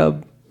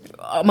gapanguyab.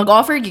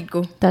 Mag-offer gid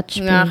ko.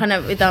 Touch nga kana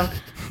bitaw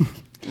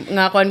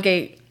nga kon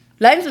kay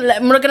lines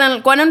murag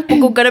kanang kuanan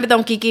pugog kana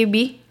bitaw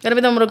KKB. Kana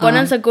bitaw murag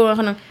kuanan sa ko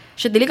kanang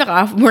shit dili ka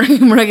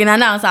murag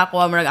ginana ang sa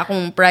ako murag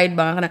akong pride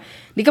ba kana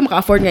di ka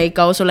maka-afford nga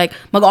ikaw so like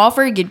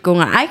mag-offer gid ko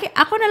nga ay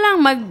ako na lang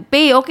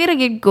mag-pay okay ra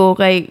gid ko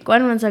kay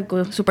kuan man sa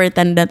ko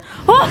superintendent.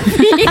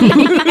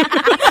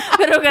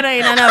 Pero kana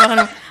inana ba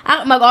kana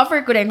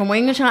mag-offer ko din kung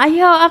moingon siya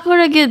ayaw ako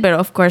ra gid pero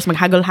of course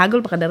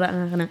maghagol-hagol pa kadara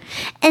nga kana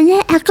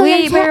ako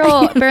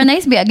pero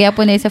nice ba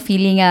gyapon na sa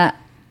feeling nga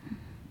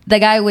the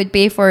guy would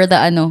pay for the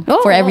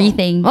for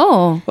everything.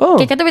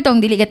 Kaya kato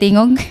bitong dili ka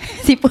tingog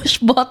si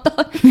push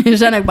button.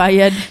 Siya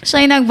nagbayad.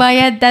 Siya yung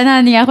nagbayad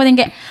tanan niya ako din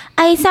kay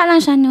ay isa lang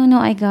siya no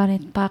I got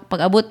it pak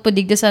pag abot po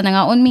digdo sa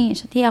nangaon mi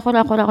siya ako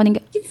ning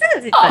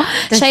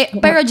siya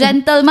pero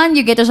gentleman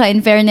you get to siya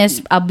in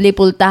fairness abli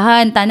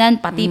pultahan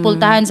tanan pati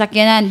pultahan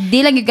sakyanan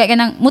di lang yung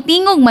kanang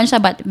mutingog man siya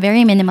but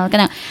very minimal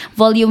kanang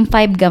volume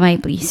 5 gamay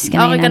please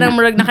okay kanang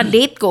murag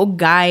naka-date ko og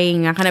guy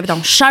nga kana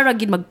bitong siya ra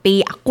gid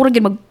mag-pay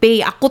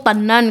ako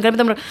tanan kana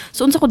bitong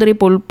so unsa ko diri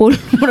pulpul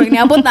murag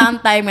niabot na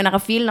ang time nga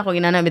naka-feel na ko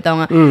ginana bitaw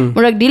nga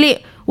murag dili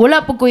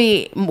wala po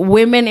ko'y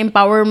women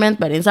empowerment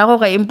pa rin. Sa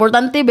ako kay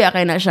importante ba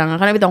kay na siya nga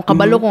kana bitong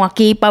kabalo ko nga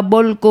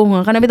capable ko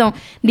nga kana bitong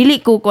dili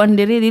ko kana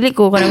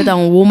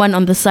bitong woman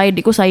on the side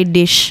di ko side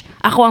dish.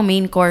 Ako ang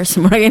main course.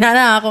 Murag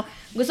inana ako.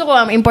 Gusto ko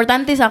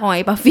importante sa ako nga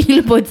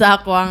ipa-feel po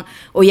sa ako ang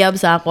uyab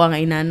sa ako ang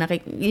inana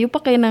kay iyo pa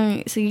kay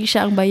nang sige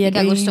siya ang bayad.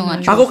 Gusto nga.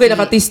 Ako kay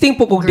naka-testing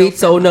po kog date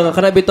sa una nga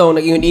kana bitong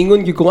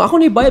nag-ingon gyud ko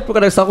ako ni bayad po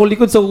kada sa akong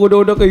likod sa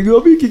kudo kay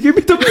gabi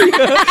kikibitaw.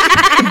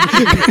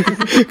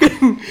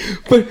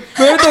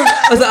 Pero itong,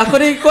 ako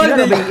na yung Wala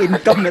na ba yung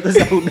income na to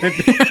sa unad?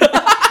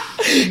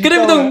 Ganun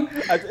itong...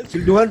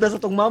 Silduhan ta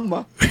sa tong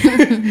mama.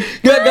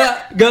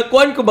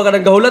 Kuan ko ba ka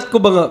nagahulat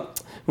ko ba nga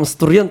mas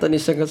turyan tani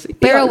siya kasi.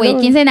 Pero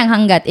wait, kinsay nang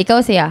hanggat? Ikaw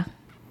siya?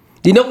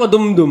 Di na ko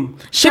dumdum.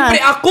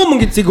 Siyempre ako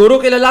manggit siguro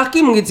kay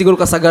lalaki manggit siguro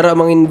kasagara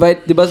mang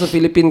invite di ba sa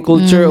Philippine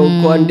culture o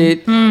kuan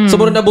date. So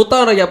murag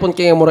nabutaw ra gyapon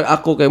kay murag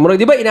ako kay murag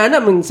di ba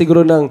inana man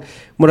siguro nang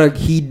murag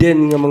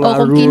hidden nga mga o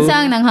kung rules.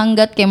 kinsang nang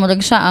hanggat kay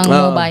murag siya ang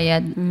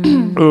mubayad.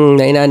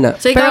 Na inana.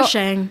 So ikaw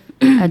Sheng.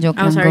 Joke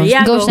lang. sorry.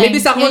 Yeah, go. Sheng. Maybe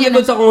sa ako yun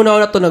sa kung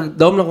una to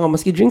nag-down lang ko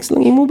maski drinks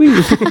lang imo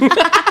baby.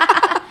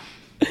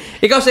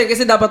 Ikaw Sheng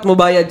kasi dapat mo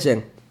bayad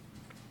Sheng.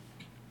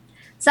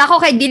 Sa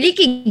ako kay dili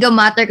kiga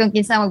matter kung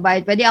kinsa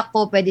magbayad. Pwede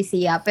ako, pwede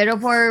siya. Pero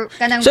for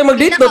kanang siya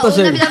mag-date na to,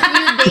 sir.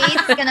 few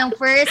dates, kanang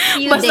first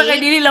few Basta dates. kay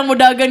dili lang mo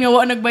dagan nga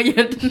wa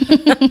nagbayad.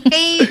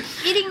 Kay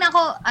feeling na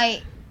ko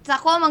ay sa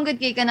ako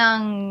manggod kay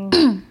kanang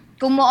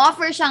kung mo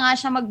offer siya nga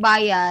siya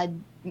magbayad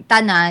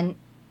tanan,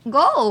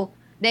 go.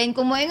 Then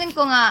kung moingon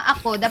ko nga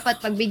ako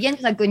dapat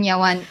pagbigyan sa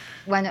kunyawan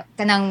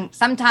kanang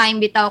sometime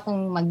bitaw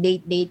kung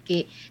mag-date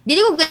kay dili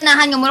ko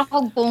ganahan nga mura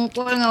kog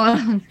pungkol nga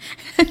walang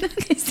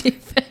Kasi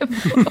Feb.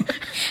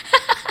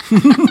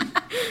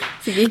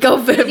 Sige,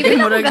 ikaw, Feb. Di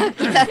ba ako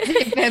kita si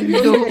Feb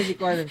do?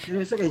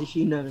 Sino kay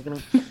Sheena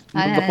kanang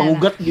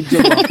kapangugat gid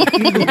siya ba.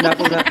 Hindi na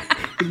ako na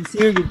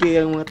sincere gid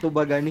kay ang mga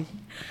tubagan ni.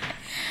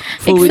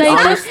 Full with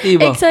honesty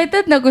ba?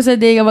 Excited na ko sa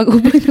day nga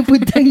mag-uban na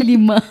putang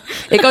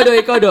 5.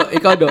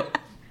 Ikaw do.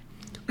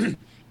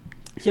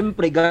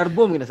 Siyempre,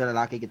 garbo mo sa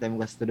lalaki kita yung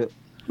gasto do.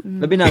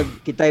 Labi na,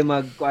 kita'y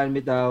magkuhan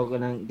bitaw,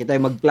 kita'y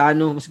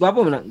magplano. Mas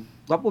gwapo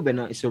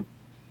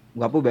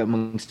ba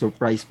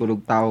mag-surprise po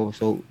ng tao.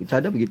 So,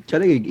 tsada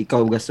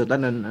ikaw gasto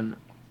tanan.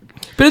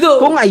 Pero do,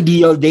 Kung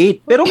ideal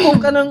date. Pero kung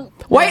kanang...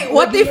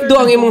 what if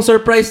do ang imong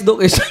surprise do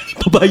kaysa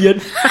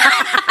pabayan?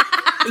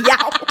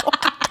 Yaw!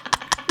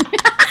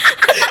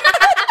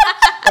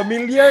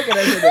 Familiar ka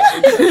na siya.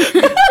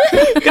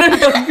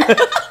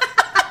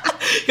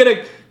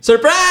 Kanang,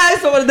 surprise!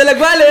 Pamala dalag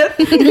wallet!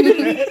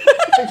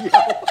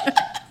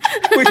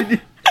 Pwede.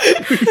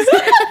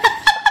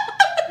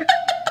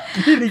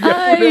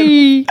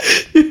 Ay!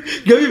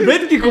 Gabi,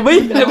 Brent,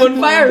 kikumay. I'm on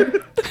fire.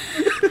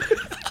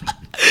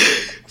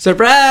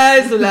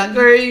 Surprise! Wala ko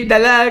rin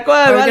dala ko.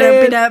 Or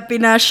Wallet.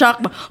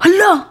 pina-shock ba?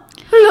 Hala!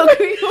 Hala ko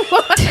yung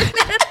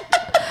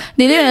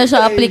Dili na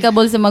siya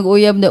applicable sa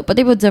mag-uyab do.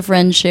 Pati po sa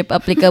friendship,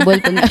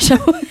 applicable po na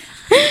siya.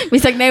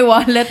 Bisag na yung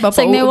wallet ba?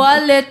 Sa na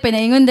wallet,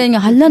 pinaingon din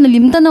nga, hala,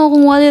 nalimtan ako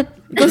kong wallet.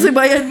 Kasi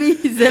bayan mi,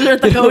 seller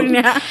tagaw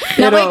niya.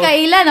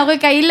 Ako'y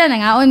kailan,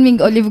 nangaon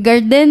ming Olive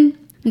Garden.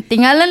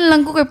 Tingalan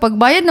lang ko kay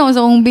pagbayad na ako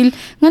sa kong bill.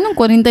 Nga nung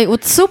 48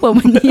 pa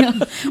man niya.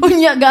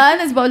 Unya,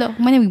 ganas ba? Wala,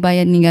 manamig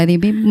bayad ni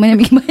Gary, babe.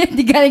 Manamig bayad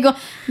ni Gary ko.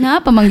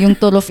 Nga pa mang yung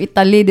tour of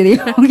Italy. Dili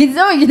ako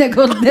ginsa mo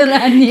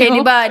ginag-orderan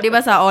niyo. Kaya di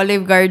ba sa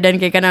Olive Garden,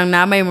 kay kanang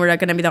namay mura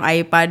ka na bitong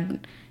iPad.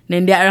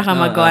 Then di ara ka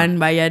magkuhan,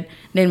 bayad.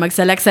 Then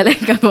mag-select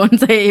ka kung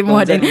sa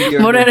imo. Then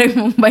mura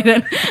rin mong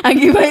bayaran. Ang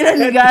ibayaran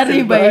ni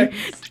Gary by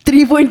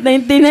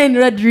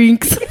 3.99 red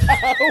drinks.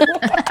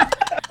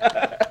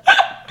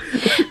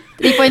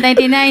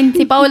 3.99.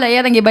 Si Paula,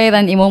 yan ang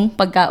gibayaran imong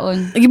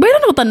pagkaon.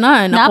 Gibayaran ako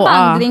tanan. Ako Napa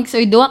ang drinks,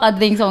 oy, duha ka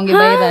drinks akong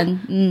gibayaran.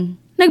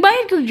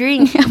 Nagbayad ko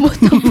drink. Abot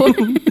na po.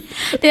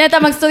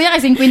 Tinata magstorya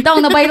kay 50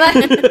 akong nabayaran.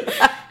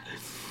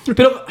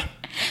 Pero,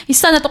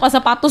 Isa na to ka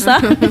sapatos, ha?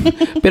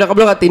 pero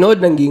kablo ka tinood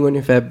ng gingon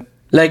ni Feb.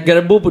 Like,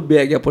 garbo po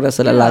biyagya po na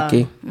sa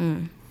lalaki.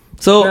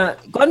 So,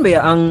 Kuan ba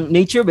ya, ang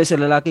nature ba sa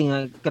lalaki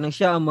nga, kanang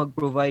siya ang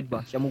mag-provide ba?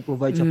 Siya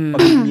mag-provide sa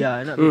pamilya.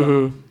 Na,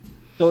 diba?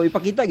 So,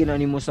 ipakita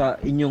ginani mo sa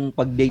inyong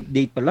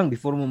pag-date pa lang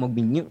before mo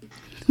magbinyo.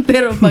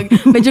 Pero pag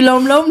medyo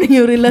laom-laom na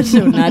yung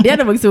relasyon, na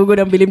diyan na magsugod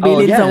ang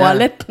bilin-bilin sa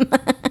wallet.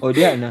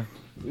 Diyan na.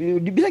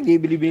 Di bisa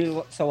bili-bili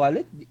sa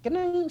wallet.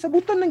 Kanang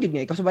sabutan lang gid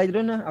nga. Ikaw sa bayad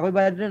ron na. Ako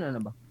bayad ron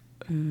ano ba?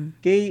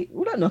 Kay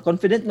wala na,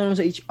 confident na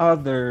sa each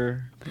other.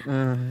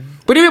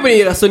 pwede ba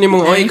panirason ni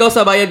mong, ikaw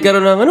sa bayad ka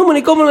ron ng, ano man,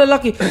 ikaw mga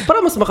lalaki,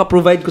 para mas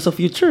makaprovide ko sa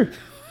future.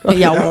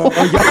 Ayaw.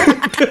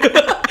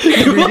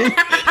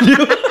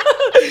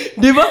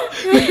 Di ba?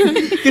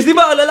 Kasi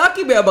ba, ang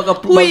lalaki ba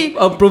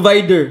ang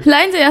provider?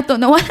 Lain sa yato,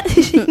 nawala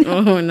siya.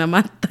 Oo,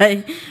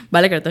 namatay.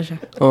 Balik na to siya.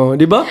 Oh,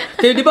 di ba?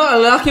 Kaya di ba,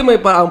 ang lalaki may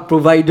pa ang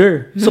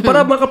provider. So,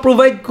 para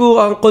maka-provide ko,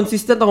 ang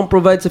consistent akong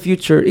provide sa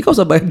future, ikaw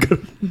sa bayad ka.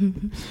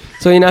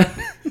 So,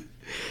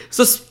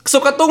 So,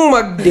 katong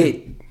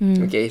mag-date.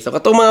 Okay, so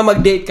katong mga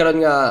mag-date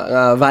karon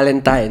nga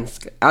Valentine's.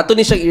 Ato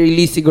ni siyang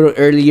i-release siguro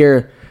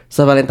earlier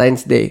sa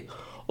Valentine's Day.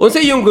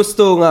 Unsa yung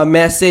gusto nga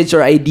message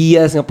or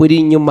ideas nga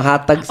pwede niyo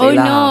mahatag sa Oh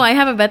ilaha? no, I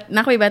have a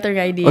better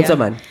idea. Unsa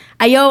man?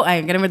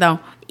 Ganun mo daw.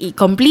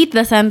 I-complete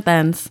the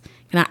sentence.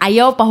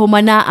 Ayaw pa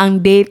humana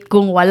ang date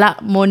kung wala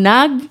mo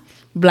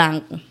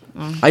blank.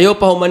 Ayaw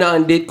pa humana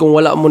ang date kung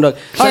wala mo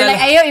Or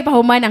like, ayaw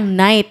ipahuman ang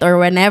night or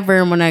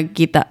whenever mo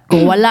nagkita.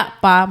 Kung wala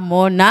pa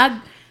mo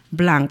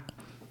blank.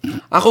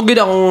 Ako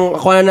gid ako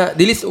na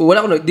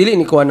dili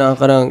ni ko na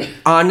kanang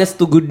honest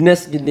to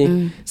goodness gid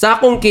ni. Sa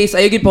akong case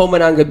ayaw gid pa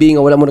humana ang gabi nga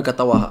wala mo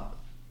nagkatawa.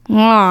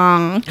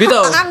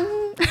 Bitaw.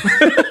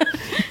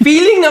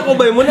 Feeling na ko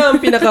ba mo na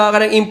ang pinaka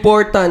kanang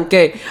important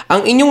kay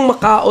ang inyong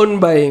makaon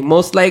bay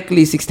most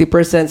likely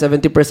 60%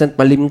 70%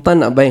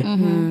 malimtan na bay.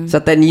 Sa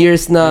 10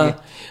 years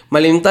na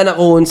malimtan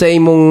ako unsa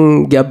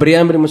imong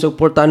giabrihan mo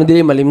suportano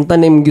dili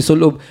malimtan na imong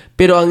gisulob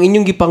pero ang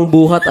inyong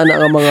gipangbuhat ana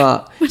nga mga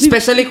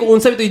especially kung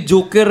unsa itoy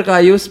joker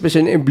kayo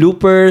especially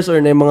bloopers or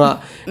na mga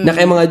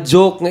kay mga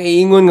joke nga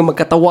iingon nga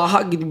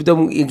magkatawa gid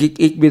bitaw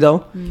ik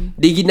bitaw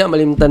di gid na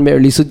malimtan may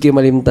lisod kay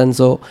malimtan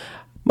so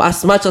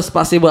as much as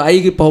possible ay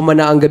gid pa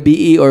humana ang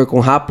gabi or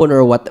kung hapon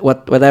or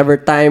whatever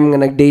time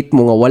nga nag-date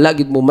mo nga wala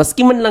gid mo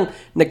maski man lang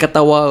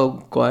nagkatawa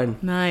og kuan.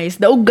 Nice.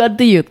 Daog God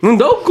to you.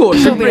 Daog ko.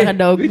 Siyempre ka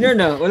daog. Winner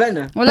na, wala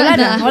na. Wala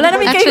na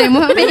may Actually,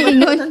 mo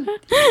pinainon.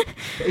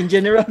 In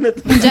general na to.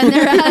 In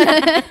general.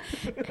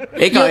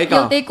 Ikaw.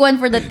 You'll take one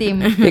for the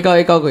team.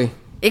 Ikaw koy.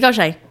 Ikaw,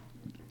 Shai.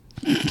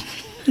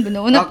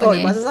 Gunauna pa Ako,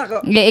 niya. basta ako.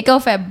 Okay, ikaw,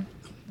 Feb.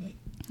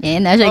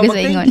 Na siya gusto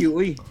ingon. Mag-thank you,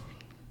 uy.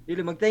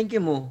 Dili, mag-thank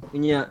you mo.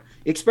 Kunya,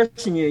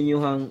 express niyo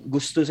yung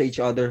gusto sa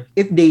each other.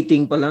 If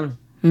dating pa lang.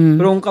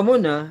 Pero kung kamo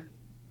na,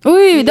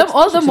 Uy,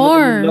 all the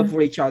more. Love for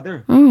each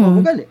other.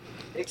 Magali.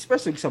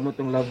 Express og sa mo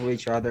tong love for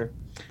each other.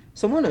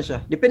 So muna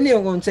siya. Depende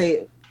yung kung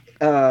say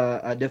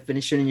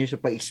definition niyo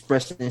sa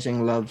pag-express niya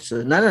siyang love.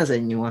 So nana sa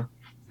inyo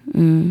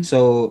So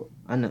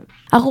ano?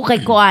 Ako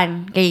kay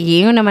Kuan.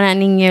 Kay yun naman na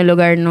ninyo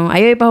lugar no.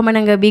 Ayaw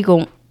ipahuman ng gabi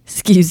kung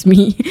excuse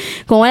me.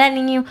 Kung wala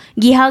ninyo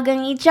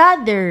gihagang each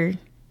other.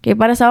 Kaya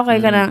para sa ako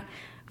kay kanang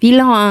feel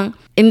ko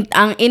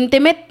ang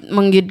intimate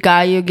mangyud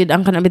kayo gid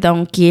ang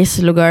kanabitang kiss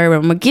lugar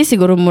mag-kiss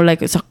siguro mo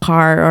like sa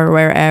car or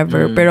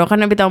wherever pero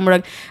kanabitang mo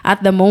at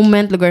the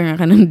moment lugar nga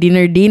kanang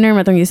dinner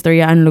matong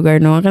istoryaan lugar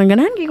no kanang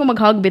ganahan kay ko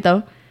mag-hug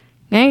bitaw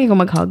ngayon kay ko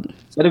mag-hug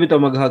Sana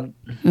bitaw mag-hug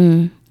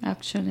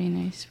Actually,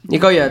 nice.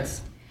 Ikaw,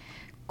 Yats?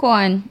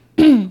 Kuan.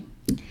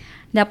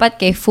 Dapat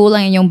kay full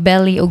ang inyong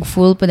belly ug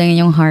full po ang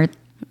inyong heart.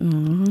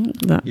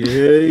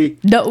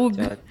 Yay! Daog.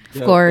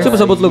 Of course. Sa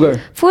pasabot lugar?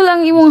 Full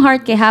ang imong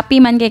heart kay happy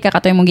man kay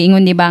kakatoy mong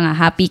giingon di ba nga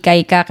happy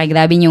kay ka kay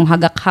grabe yung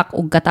hagak-hak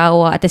ug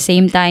katawa at the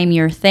same time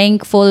you're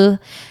thankful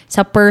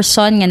sa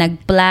person nga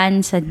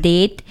nagplan sa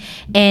date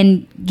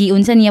and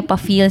giunsa niya pa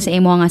feel sa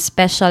imo nga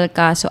special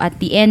ka so at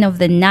the end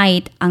of the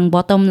night ang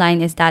bottom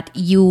line is that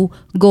you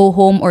go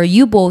home or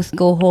you both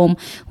go home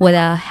with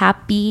a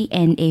happy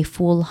and a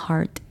full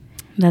heart.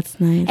 That's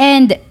nice.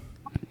 And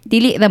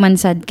dili naman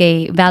sad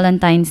kay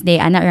Valentine's Day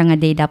ana ra nga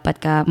day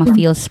dapat ka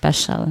ma-feel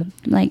special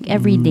like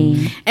every day.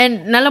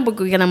 And nalambog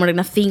ko ka na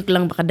na think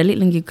lang baka dali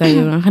lang gyud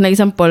kayo. Kana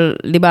example,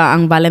 di ba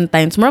ang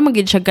Valentine's mura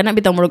magid siya kana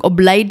bitaw murag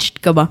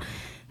obliged ka ba?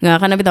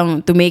 Nga kana bitaw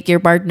to make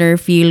your partner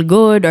feel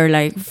good or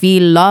like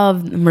feel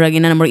loved murag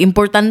ina murag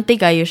importante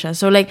kayo siya.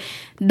 So like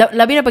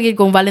labi na pagid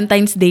kung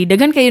Valentine's Day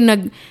daghan kay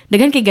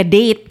ga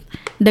date.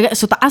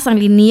 So taas ang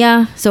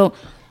linya. So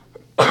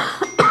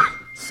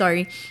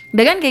sorry.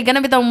 Dagan kay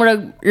kana bitaw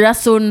murag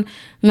rason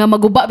nga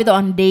maguba bitaw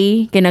ang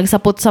day kay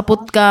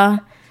nagsapot-sapot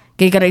ka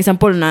kay kana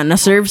example na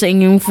serve sa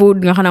inyong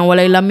food nga kanang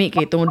walay lami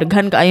kay tungod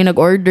daghan kaayo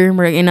nag-order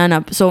murag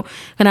inana. So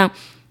kanang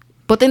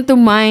put into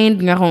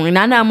mind nga kung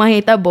inana ang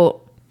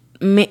mahitabo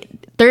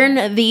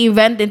turn the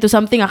event into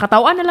something nga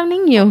katawaan na lang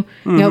ninyo.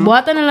 Nga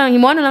buhatan na lang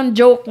himuan na lang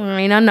joke nga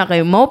inana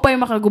kay mao pay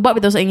makaguba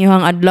bitaw sa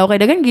inyong adlaw kay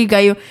daghan kay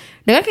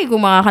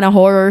kung mga kanang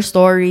horror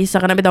stories sa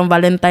kana bitaw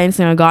Valentine's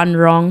nga gone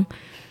wrong.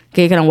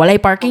 Kaya kanang walay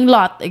parking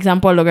lot.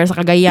 Example, lugar sa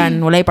Cagayan.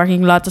 Walay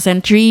parking lot sa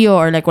Centrio.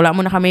 Or like, wala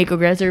mo na-make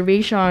og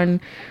reservation.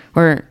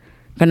 Or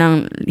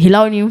kanang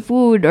hilaw niyo yung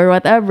food or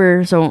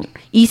whatever. So,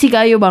 easy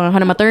kayo ba?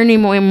 Kanang maturn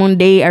mo yung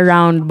day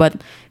around.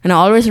 But,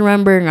 kanang always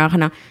remember nga,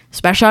 kanang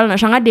special na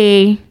siya nga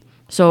day.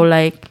 So,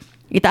 like,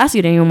 itaas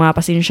yun yung mga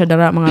pasensya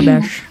dara, mga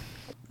besh.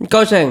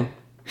 Ikaw, Sheng?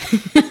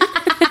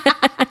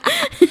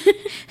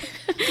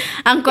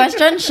 Ang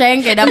question,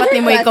 Sheng, kaya dapat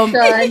ni mo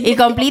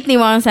i-complete ni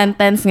mo ang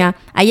sentence nga,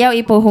 ayaw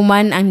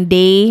ipuhuman ang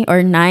day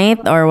or night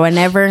or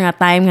whenever nga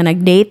time nga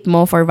nag-date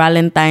mo for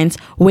Valentine's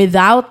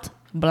without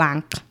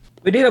blank.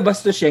 Pwede na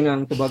bastos Sheng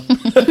ang tubag.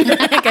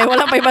 Kaya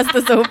wala pa yung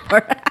bastos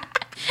super.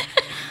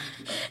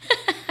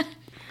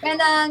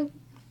 Kanang,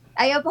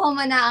 ayaw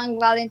puhuman na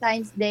ang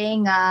Valentine's Day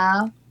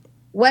nga,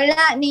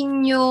 wala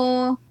ninyo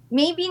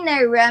maybe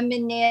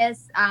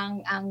na-reminisce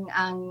ang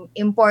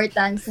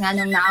importance nga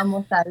nung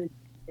naamo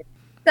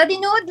sa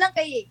tinuod lang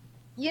kay,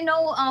 you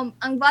know,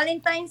 ang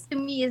Valentine's to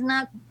me is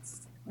not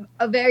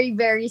a very,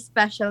 very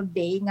special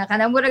day. Nga ka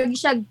na, murag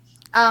siya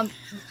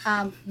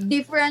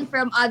different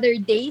from other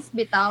days,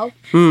 bitaw.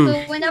 So,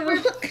 whenever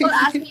people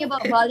ask me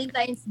about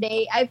Valentine's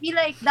Day, I feel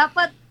like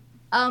dapat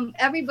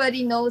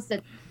everybody knows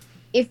that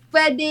if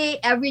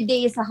pwede, every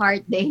day is a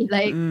heart day.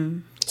 Like,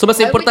 so, mas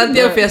importante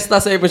yung fiesta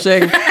sa iyo,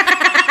 Sheng.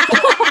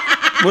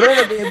 Mura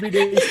na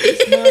everyday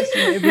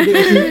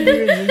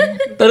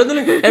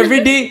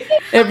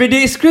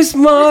is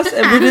Christmas,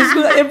 every day is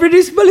Christmas, every day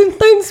is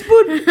Valentine's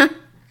food.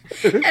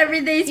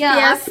 Every day is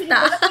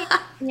fiesta.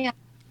 Yeah.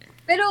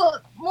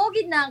 Pero mo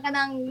gid na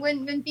kanang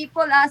when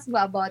people ask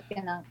about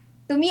kanang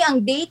to me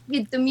ang date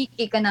with to me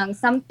kay kanang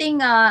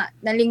something nga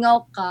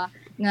nalingaw ka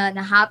nga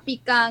na happy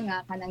ka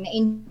nga kanang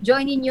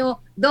na-enjoy ninyo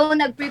though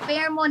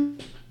nag-prepare mo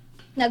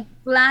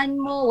nag-plan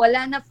mo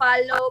wala na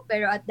follow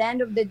pero at the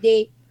end of the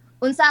day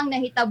unsa ang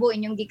nahitabo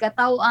inyong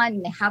gikatawan,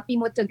 na happy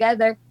mo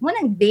together, mo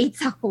nang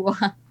date sa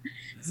kuha.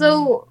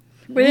 So,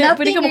 pwede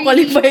ka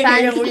mo-qualify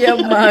kaya Kuya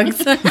Mags.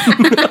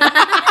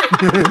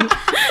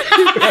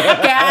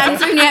 Kaya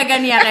answer niya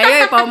ganiya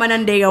kayo, ipahuman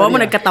ng day, gawa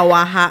mo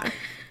nagkatawaha.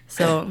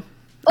 So,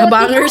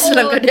 abangers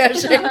lang ka diya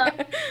siya.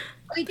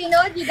 Uy,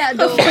 tinood yun na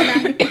doon.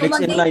 Kung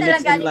mag-date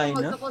talaga niyo,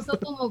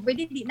 magsuko-suko mo,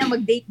 pwede di na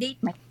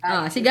mag-date-date.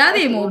 Si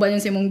Gary mo ba yung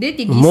simong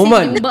date? Gising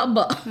Moment. yung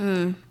baba.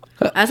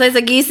 Asay sa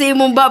gisi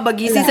mo ba?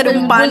 Bagisi sa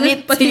nung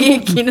panit.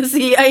 Sige,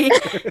 kinusiyay.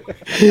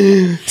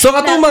 So,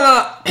 katong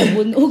mga...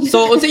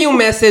 So, unsa yung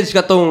message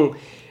katong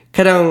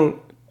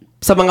kanang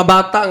sa mga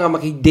bata nga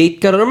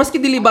makig-date karon or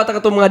maski dili bata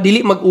katong mga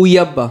dili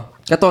mag-uyab ba?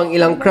 Katong ang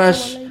ilang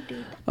crush.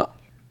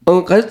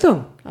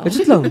 Kadto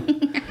lang.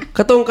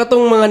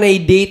 Katong mga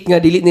na-date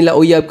nga dili nila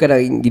uyab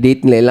kanang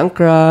gi-date nila ilang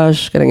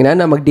crush. Kanang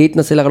inana mag-date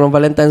na sila karong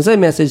Valentine's Day,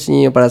 message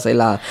niyo para sa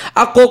ila.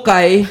 Ako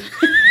kay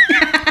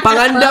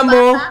panganda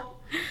mo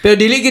pero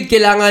dili gid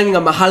kailangan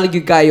nga mahal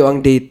gyud kayo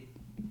ang date.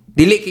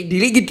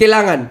 Dili gid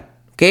kailangan.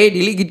 Okay?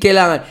 Dili gid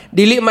kailangan.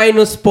 Dili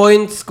minus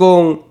points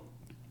kung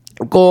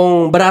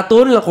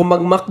baraton lang, kung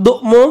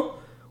mag-McDo mo,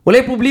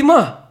 walay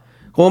problema.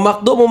 Kung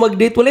McDo mo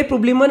mag-date, walay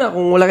problema na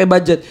kung wala kay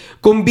budget.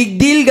 Kung big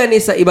deal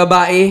gani sa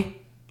ibabae,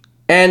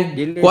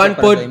 and one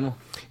pod,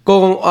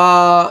 kung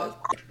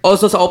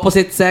also sa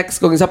opposite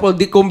sex, kung example,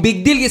 kung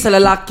big deal sa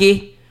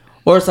lalaki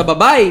or sa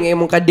babae nga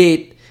imong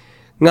ka-date,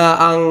 nga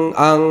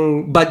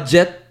ang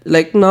budget,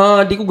 like,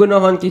 di ko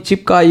ganahan,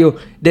 cheap kayo,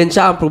 then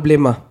siya ang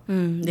problema.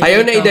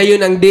 Ayaw na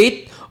idayon ang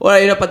date, o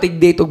ayaw na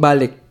patig-date o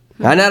balik.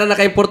 Nara na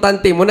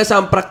ka-importante. Muna sa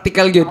ang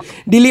practical yun.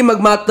 Dili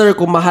mag-matter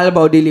kung mahal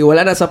ba o dili.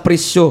 Wala na sa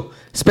presyo.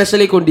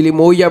 Especially kung dili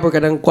mo uyab or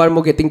kanang kuan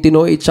mo getting to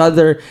know each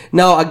other.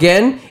 Now,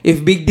 again,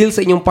 if big deal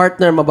sa inyong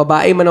partner,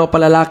 mababae man o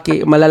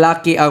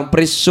malalaki ang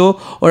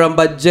presyo or ang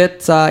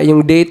budget sa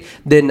inyong date,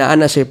 then naa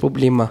na siya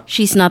problema.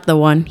 She's not the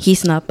one.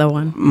 He's not the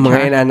one.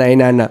 Mga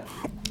inana.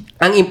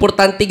 Ang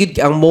importante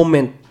gid ang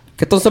moment.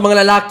 Katong sa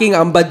mga lalaki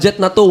nga, ang budget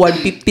na to,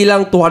 150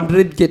 lang,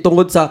 200 kay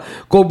tungod sa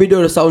COVID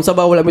or sa unsa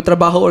ba, wala may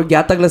trabaho or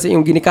giatag lang sa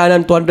iyong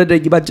ginikanan, 200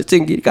 ay budget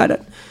sa iyong ginikanan.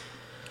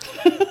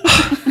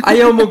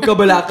 Ayaw mo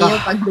kabala ka.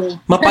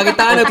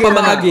 Mapagitaan ang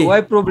pamahagi.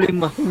 Why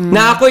problema?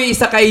 Na ako'y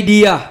isa ka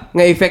idea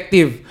nga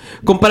effective.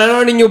 Kung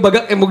pananaw ninyo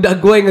bagak ay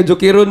magdagway nga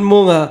jokiron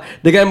mo nga,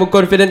 dagay mo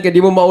confident ka di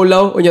mo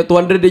maulaw, unya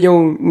 200 din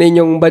yung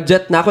ninyong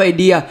budget, na ako'y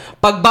idea.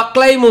 Pag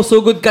baklay mo,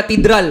 sugod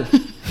katedral.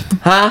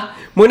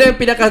 Ha? Muna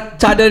yung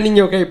pinaka-tsada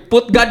ninyo kay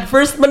put God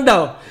first man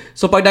daw.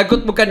 So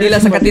pagdagot mo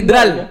kadila sa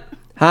katedral,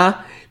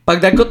 ha?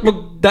 Pagdagot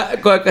mo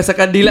sa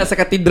kadila sa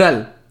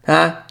katedral,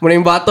 ha? Muna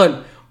yung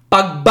baton.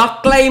 Pag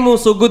baklay mo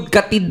sugod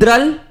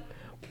katedral,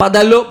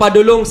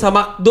 padulong sa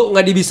McDo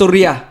nga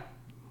Divisoria.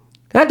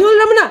 Doon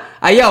naman na.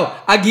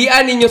 Ayaw,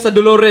 agian ninyo sa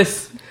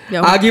Dolores.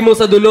 Agi mo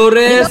sa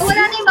Dolores.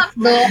 Wala ni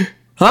McDo.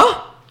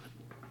 Ha?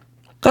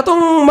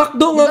 Katong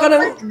McDo nga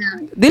kanang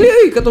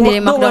dili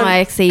katong McDo nga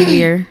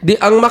Xavier.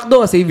 Ang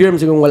McDo nga Xavier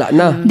siguro wala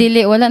na.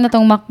 Dili wala na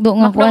tong McDo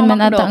nga kuan man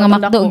ata nga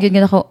McDo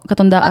gyud nga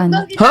katundaan.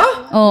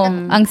 Ha?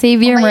 Ang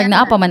Xavier murag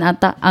naa pa man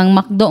ata. Ang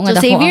McDo nga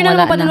dako ang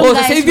wala na.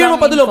 Sa Xavier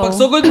mo padulong pag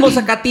sugod mo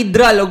sa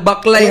katedral og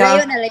baklay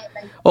ha.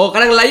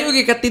 Kanang layo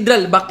gi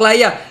katedral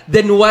baklaya.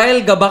 Then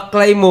while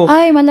gabaklay mo.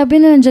 Ay malabi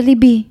na ng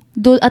Jollibee.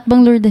 At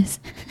Bang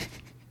Lourdes.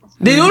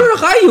 Di na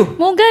kayo.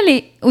 Mo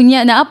gali.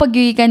 Unya naa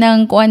pagyoy ka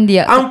ng kuan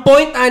diya. Ang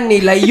point ani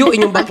layo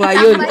inyong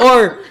baklayon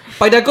or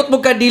pagdagot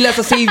mo kadila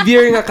sa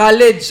Xavier nga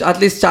college, at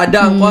least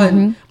tsada ang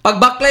kuan. Pag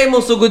baklay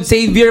mo sugod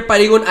Xavier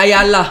palingon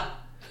Ayala.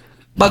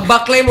 Pag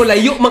baklay mo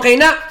layo man kay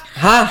na.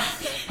 Ha?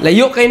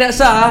 Layo kay na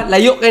sa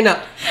layo kay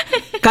na.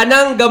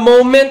 Kanang ga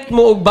moment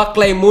mo og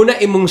baklay muna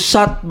imong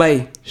shot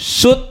by.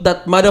 Shoot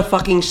that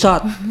motherfucking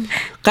shot.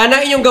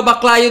 Kana inyong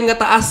gabaklayon nga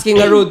taas kay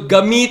nga road,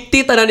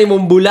 gamiti tanan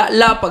imong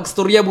bulala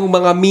pagstorya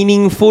mong mga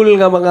meaningful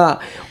nga mga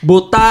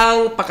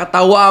butang,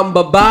 pakatawa ang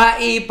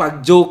babae, pag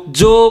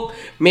joke,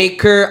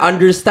 make her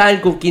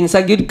understand kung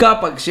kinsa gyud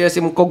ka, pag share sa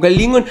imong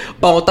kaugalingon,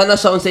 pangutan na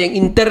sa unsa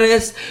iyang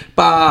interest,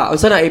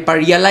 unsa na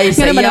ipa-realize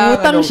sa iya.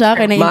 Utang siya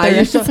kay na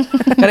interest.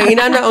 Kanang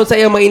inana unsa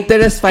iyang mga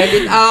interest, find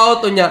it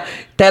out unya,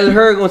 tell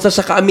her kung unsa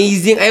siya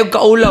ka-amazing, ayaw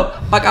kaulaw.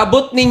 Pag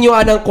abot ninyo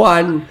anang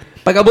kuan,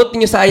 pag-abot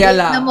niyo sa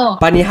Ayala,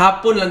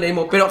 panihapon lang na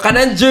mo. Pero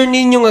kanang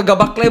journey niyo nga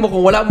gabaklay mo kung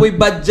wala mo'y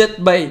budget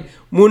bay,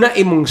 muna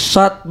imong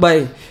shot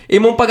bay.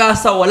 Imong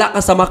pag-asa, wala ka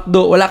sa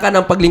McDo, wala ka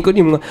ng paglingkod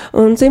imong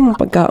unsay mong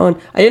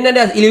pagkaon. Ayun na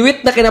na,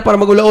 iliwit na kina para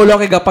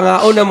magulaw-ulaw kay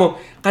gapangaon na mo.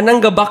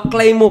 Kanang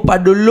gabaklay mo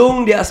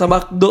padulong diya sa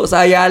McDo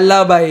sa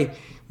Ayala bay.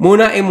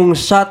 Muna imong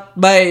shot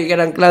bay,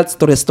 kanang klats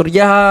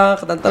storya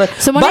katantanan.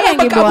 So, bala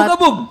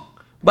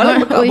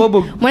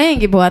magkaabog-abog. Muna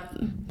yung gibuhat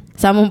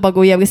sa mong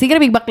pag-uyab. Sige na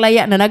may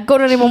baklaya na nagko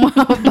na rin mong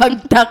mga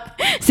pagtak.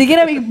 Sige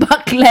na may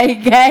baklay,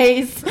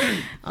 guys.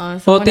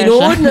 So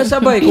tinuod na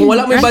sabay. Kung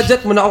wala may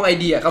budget, muna akong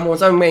idea. Kamu,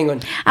 saan may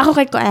ingon? Ako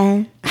kay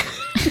Kuan.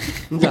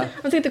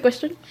 What's the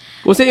question?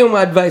 Kung sa yung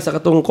advice sa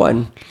katong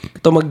Kuan,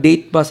 ito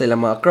mag-date pa sa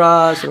ilang mga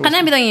crush.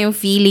 Kanang bitang yung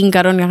feeling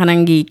karon nga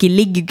kanang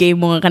kilig yung kayo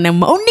mo nga kanang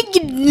maunig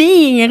yun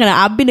ni. Nga kanang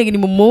abi na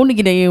gini mo maunig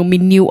yun yung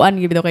minuan.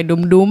 Gini bitaw kay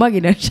dumduma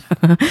gina siya.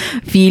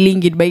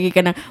 Feeling gid ba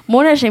kanang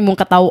muna siya yung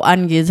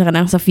katawaan gid sa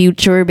kanang sa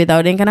future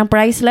bitaw. Then kanang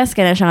priceless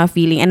kanang siya nga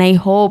feeling. And I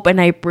hope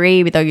and I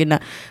pray bitaw gid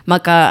na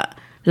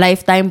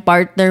lifetime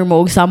partner mo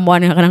og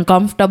someone nga kanang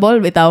comfortable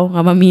bitaw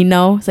nga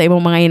maminaw sa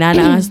imong mga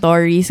inana nga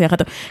stories nga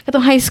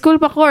katong high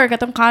school pa ko or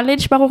katong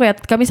college pa ko kaya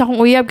kami sa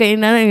akong uyab kay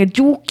inana nga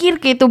jukir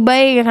kay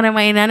tubay nga kanang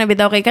mga inana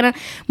bitaw kay kanang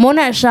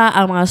muna siya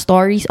ang mga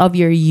stories of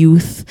your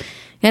youth.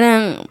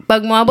 Kanang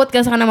pag moabot ka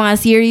sa kanang mga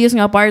serious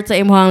nga part sa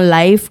imong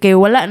life kay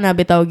wala na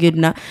bitaw gyud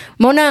na.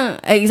 Mo nang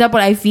example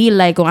I feel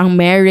like kung ang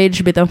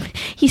marriage bitaw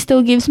he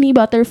still gives me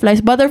butterflies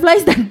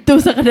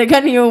dadto sa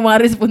kadagan yung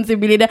mga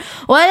responsibilidad.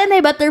 Wala na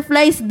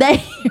butterflies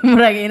dai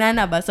murag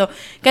inana ba. So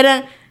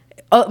kanang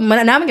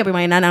naman kapag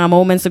mga inana nga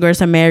moments siguro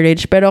sa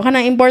marriage pero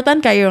kanang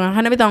important kayo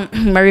nga kanang bitong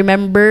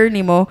ma-remember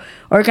nimo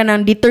or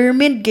kanang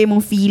determined kay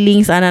mong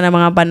feelings ana na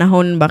mga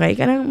panahon ba kay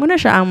kanang muna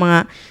siya ang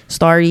mga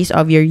stories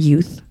of your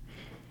youth.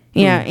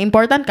 Yeah,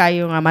 important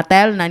kayo nga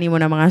matel na nimo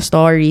na mga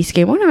stories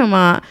kay mo na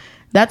mga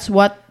that's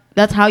what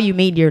that's how you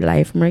made your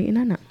life. Murag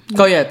inana.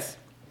 Koyets.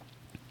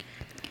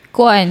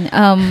 Kuan,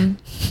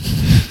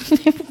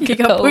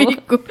 Kikapoy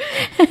ko.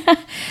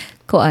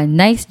 Kuan,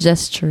 nice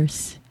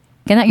gestures.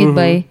 Kana gid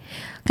bay.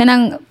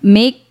 Kanang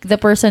make the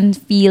person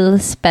feel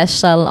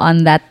special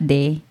on that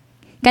day.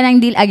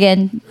 Kanang deal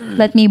again,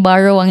 let me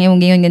borrow ang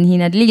imong gingon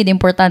ganhina. Dili gid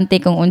importante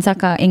kung unsa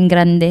ka ing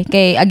grande.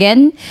 Kay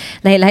again,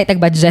 lahi-lahi tag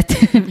budget.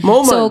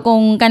 So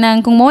kung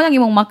mo lang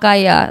imong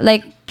makaya,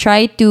 like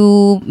try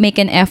to make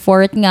an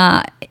effort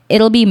nga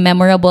it'll be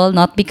memorable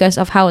not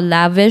because of how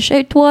lavish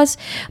it was,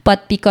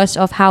 but because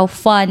of how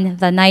fun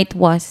the night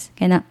was.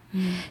 Kana.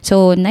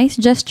 So nice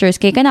gestures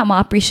kay kana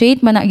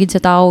ma-appreciate man na gid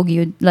sa tao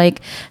gyud.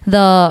 Like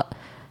the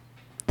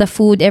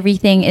food,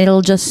 everything,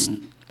 it'll just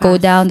go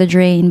down the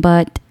drain,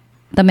 but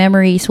the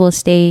memories will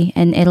stay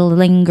and it'll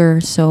linger.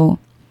 So,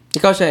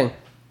 Ikaw, Sheng.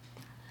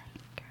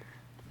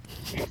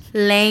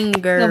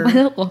 Linger.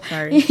 ko.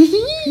 Sorry.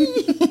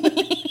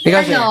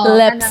 Ikaw, Sheng.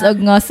 Lips og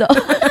ngoso.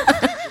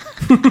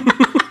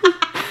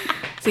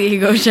 Sige,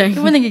 go siya.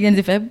 Di ba nagigan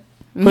si Feb?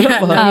 Wala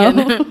pa.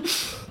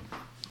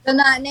 So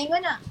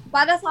naingon na,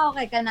 para sa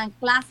okay kanang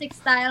classic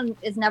style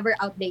is never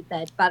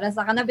outdated. Para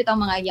sa kanang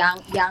bitong mga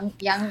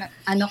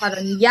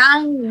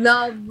young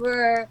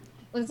lover,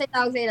 unsay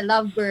tawag sa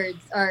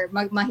lovebirds or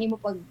mahimo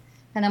pag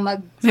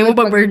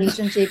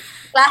relationship.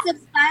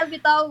 Classic style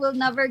bitaw will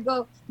never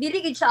go.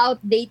 Dili gid siya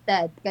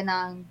outdated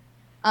kanang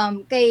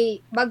kay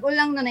bag-o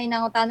lang na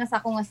nanangutana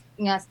sa ako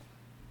nga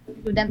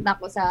student na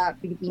ako sa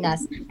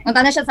Pilipinas.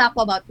 Nangutana siya sa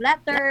ako about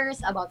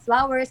letters, about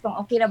flowers, kung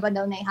okay ra ba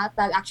daw na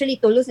ihatag. Actually,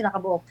 tulo sila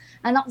kabuok.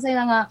 Anak ko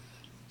sila nga,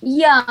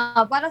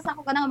 para sa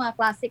ako kanang mga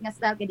classic na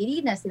style, kaya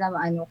dili na sila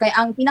maano. Kaya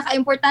ang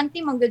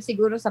pinaka-importante manggod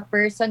siguro sa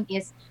person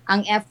is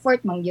ang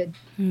effort manggod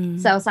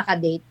sa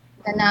ka-date.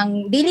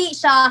 Kanang, dili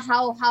siya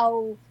how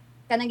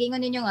kanang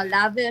gingon ninyo nga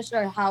lavish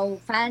or how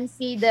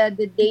fancy the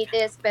date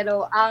is,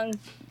 pero ang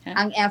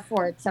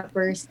effort sa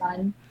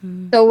person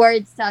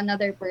towards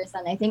another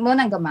person, I think mo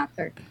nang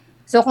matter.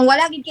 So kung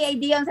wala gid kay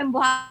idea sa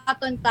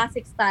buhaton,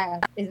 classic style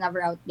is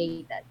never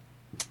outdated.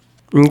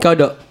 Ikaw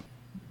do.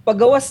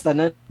 Pagawas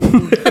tanan.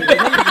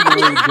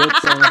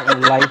 Sa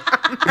life.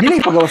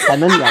 Dili pagawas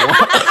tanan yaw.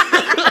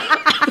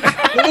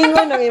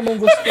 Ingon ang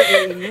imong gusto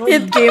ingon.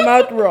 It came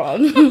out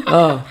wrong.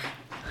 Oh.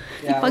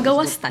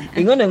 Pagawas tanan.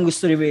 Ingon ang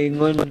gusto ni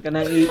ingon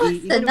kanang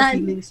ingon ang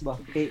feelings ba.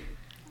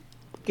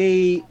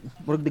 Kay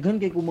murag daghan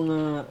kay ko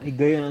mga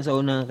higayon sa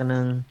una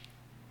kanang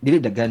dili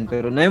daghan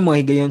pero na yung mga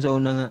higayon sa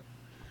una nga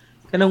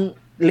kanang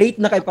late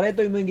na kay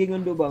pareto imong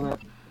gingon do ba nga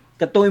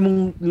kato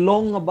imong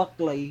long nga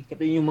baklay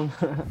kato yung mga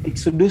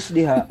exodus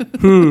diha.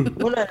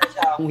 Una na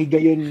siya ang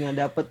higayon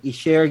nga dapat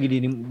i-share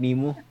gid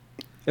nimo.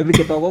 Every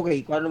kato ko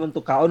kay kuan naman to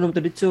kaon naman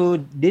to dito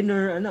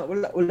dinner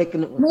wala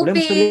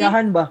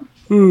istoryahan ba.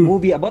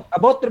 Movie about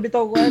ra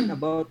bitaw kuan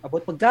about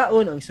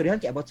pagkaon ang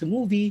istoryahan kay about sa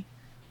movie.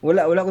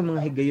 Wala ko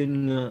mga higayon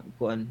nga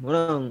kuan.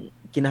 Wala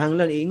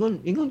kinahanglan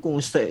ingon kung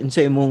unsa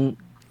imong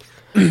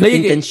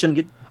intention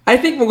gid. I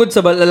think magud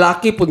sa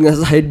lalaki pud nga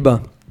side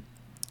ba.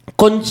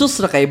 Conscious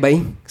ra kay bay.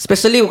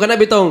 Especially kung kana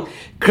bitong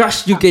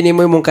crush you kay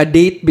nimo imong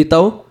ka-date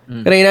bitaw.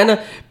 Kana na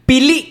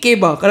pili kay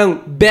ba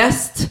kanang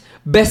bestest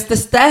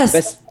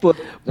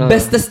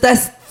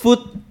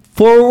foot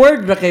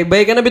forward ra kay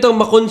bay kana bitong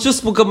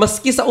ma-conscious pug ka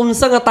maski sa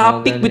unsa nga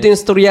topic bitong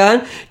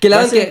istoryahan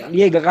kailangan kay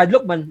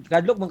kadlok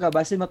man ka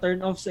base ma-turn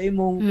off sa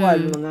imong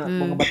kuan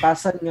mga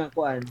batasan nga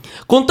kuan.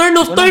 Kung turn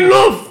off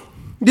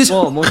this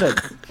mo sad.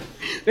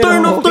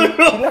 Turn off.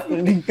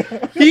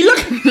 Hilak.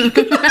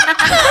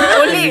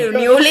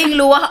 Uling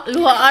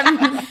luhaan.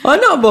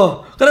 Ano ba?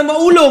 Kanang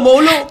maulo.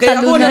 Kaya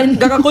ako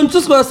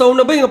nagka-conscious ko sa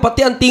una ba nga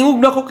pati ang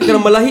tingog na ako kay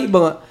kanang malahi ba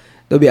nga.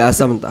 Tabi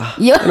asam ta.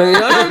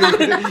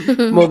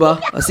 Mo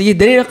ba? Sige,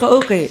 dali na ka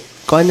okay.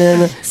 Kuan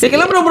na. Sige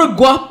lang mo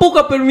gwapo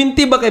ka pero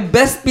minti ba kay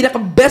pinaka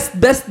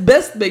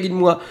best begin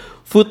mo nga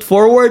foot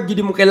forward gid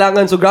mo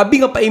kailangan. So grabe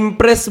nga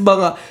pa-impress ba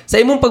nga sa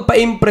imong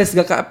pagpa-impress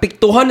nga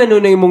kapiktuhan na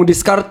nun imong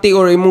diskarte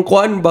or imong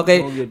kuan ba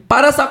kay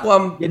para sa ko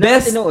ang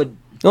best.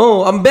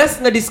 Ang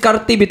best nga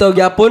diskarte bitaw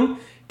gyapon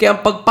kay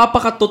ang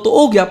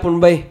pagpapakatotoo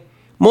gyapon bay.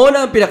 Mo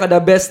na ang pinaka the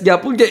best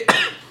gyapon kay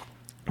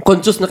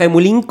conscious na kay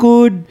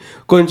mulingkod,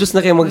 conscious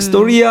na kay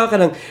magstorya,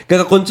 kanang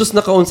kaka-conscious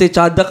na ka unsay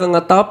tsada ka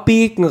nga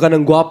topic, nga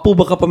kanang gwapo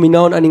baka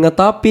paminawon ani nga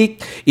topic,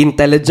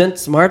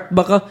 intelligent, smart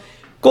baka.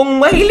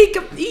 Kung mahilig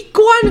ka,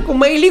 kung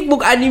mahilig mo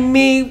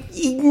anime,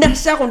 igna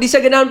siya, kung di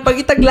siya ganahan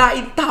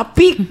pag-itaglain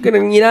topic,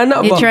 kanang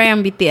inana ba? I-try ang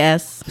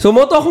BTS. So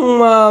mo to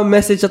akong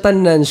message sa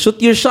tanan, shoot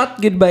your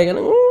shot, goodbye,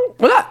 kanang,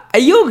 wala,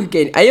 ayaw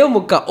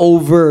mo ka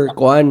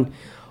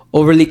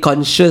overly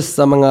conscious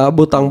sa mga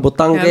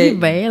butang-butang kay.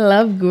 Grabe ba?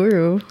 Love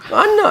guru.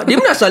 Ano? Di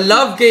mo na sa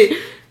love kay.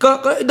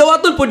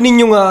 Dawaton po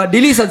ninyo nga,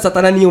 dilisan sa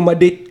tanan ninyo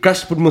ma-date,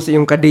 crush po mo sa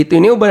iyong ka-date.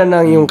 Yun ba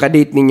na nang iyong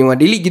ka-date ninyo nga,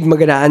 dili gid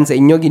maganaan sa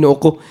inyo,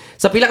 ginoo ko.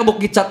 Sa pila ka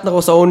bukit chat na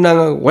ko sa una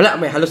nga, wala,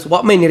 may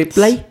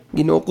ni-reply,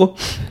 ginoo ko.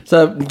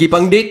 Sa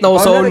gipang date na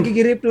ko sa una. Wala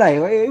nagigireply,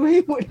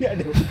 may mo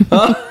niya daw.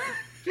 Ha?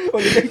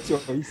 Wala kay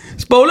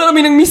choice. Paula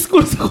kami ng miss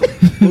call sa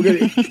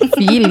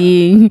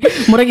Feeling.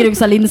 Mura gid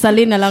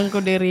salin-salin na lang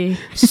ko diri.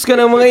 Sus ka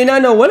ng mga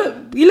inana, wala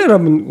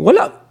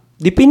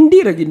dipindi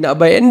ra gid na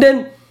abay. And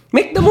then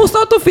make the most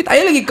out of it.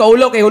 Ay lagi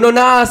kaulaw kay uno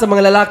na sa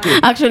mga lalaki.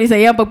 Actually, sa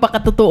iya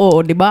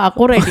pagpakatotoo, di ba?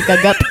 Ako rin,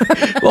 ikagat.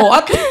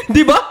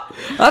 Di ba?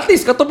 At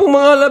least, katupong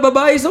mga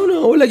babae sa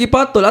una, lagi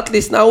patol. At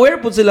least,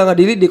 na-aware po sila nga,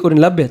 di ko rin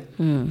labit.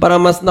 Para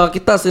mas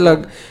nakita sila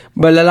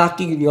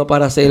lalaki nga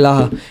para sa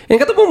ilaha. And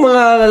katupong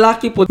mga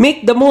lalaki po,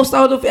 make the most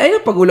out of it. Ay,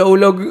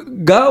 pag-ulaw-ulaw,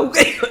 gaw.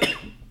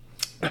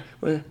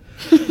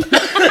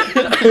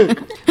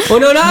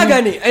 Uno na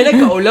gani. Ay,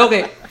 nagkaulaw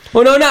kay.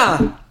 Uno na.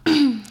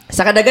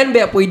 Sa kadagan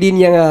ba, pwede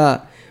niya nga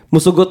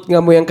musugot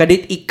nga mo yung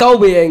kadit,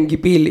 ikaw ba yung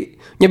gipili?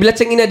 Nya bilat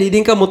siyang ina, di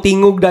din ka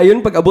mutingog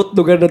dayon pag abot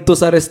lugar na to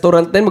sa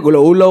restaurant na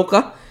magulaw-ulaw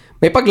ka.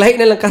 May paglahi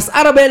na lang kas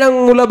arabay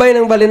ng mulabay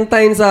ng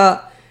Valentine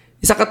sa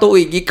isa ka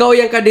tuig. Ikaw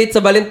yung kadate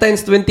sa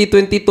Valentine's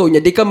 2022 nya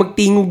di ka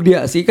magtingog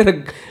diya. Sige ka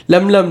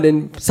naglamlam din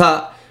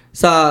sa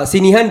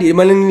sinihan di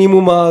man lang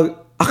nimo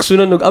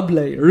mag-aksyonan og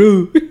ablay.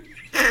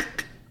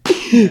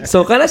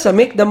 So kana siya,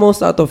 make the most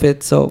out of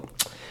it. So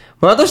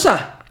mga to siya.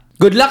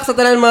 Good luck sa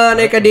tanan mga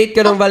nakadate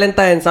ka ng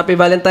Valentine's. Happy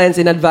Valentine's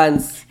in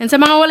advance. And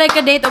sa mga walay ka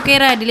date, okay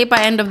ra, dili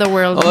pa end of the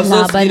world.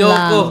 Sus,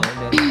 ginoo.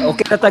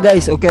 Okay na ta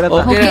guys, okay na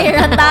ta.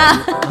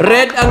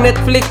 Red ang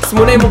Netflix.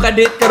 Muna yung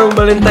kadate ka ng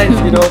Valentine's,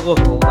 ginoo ko.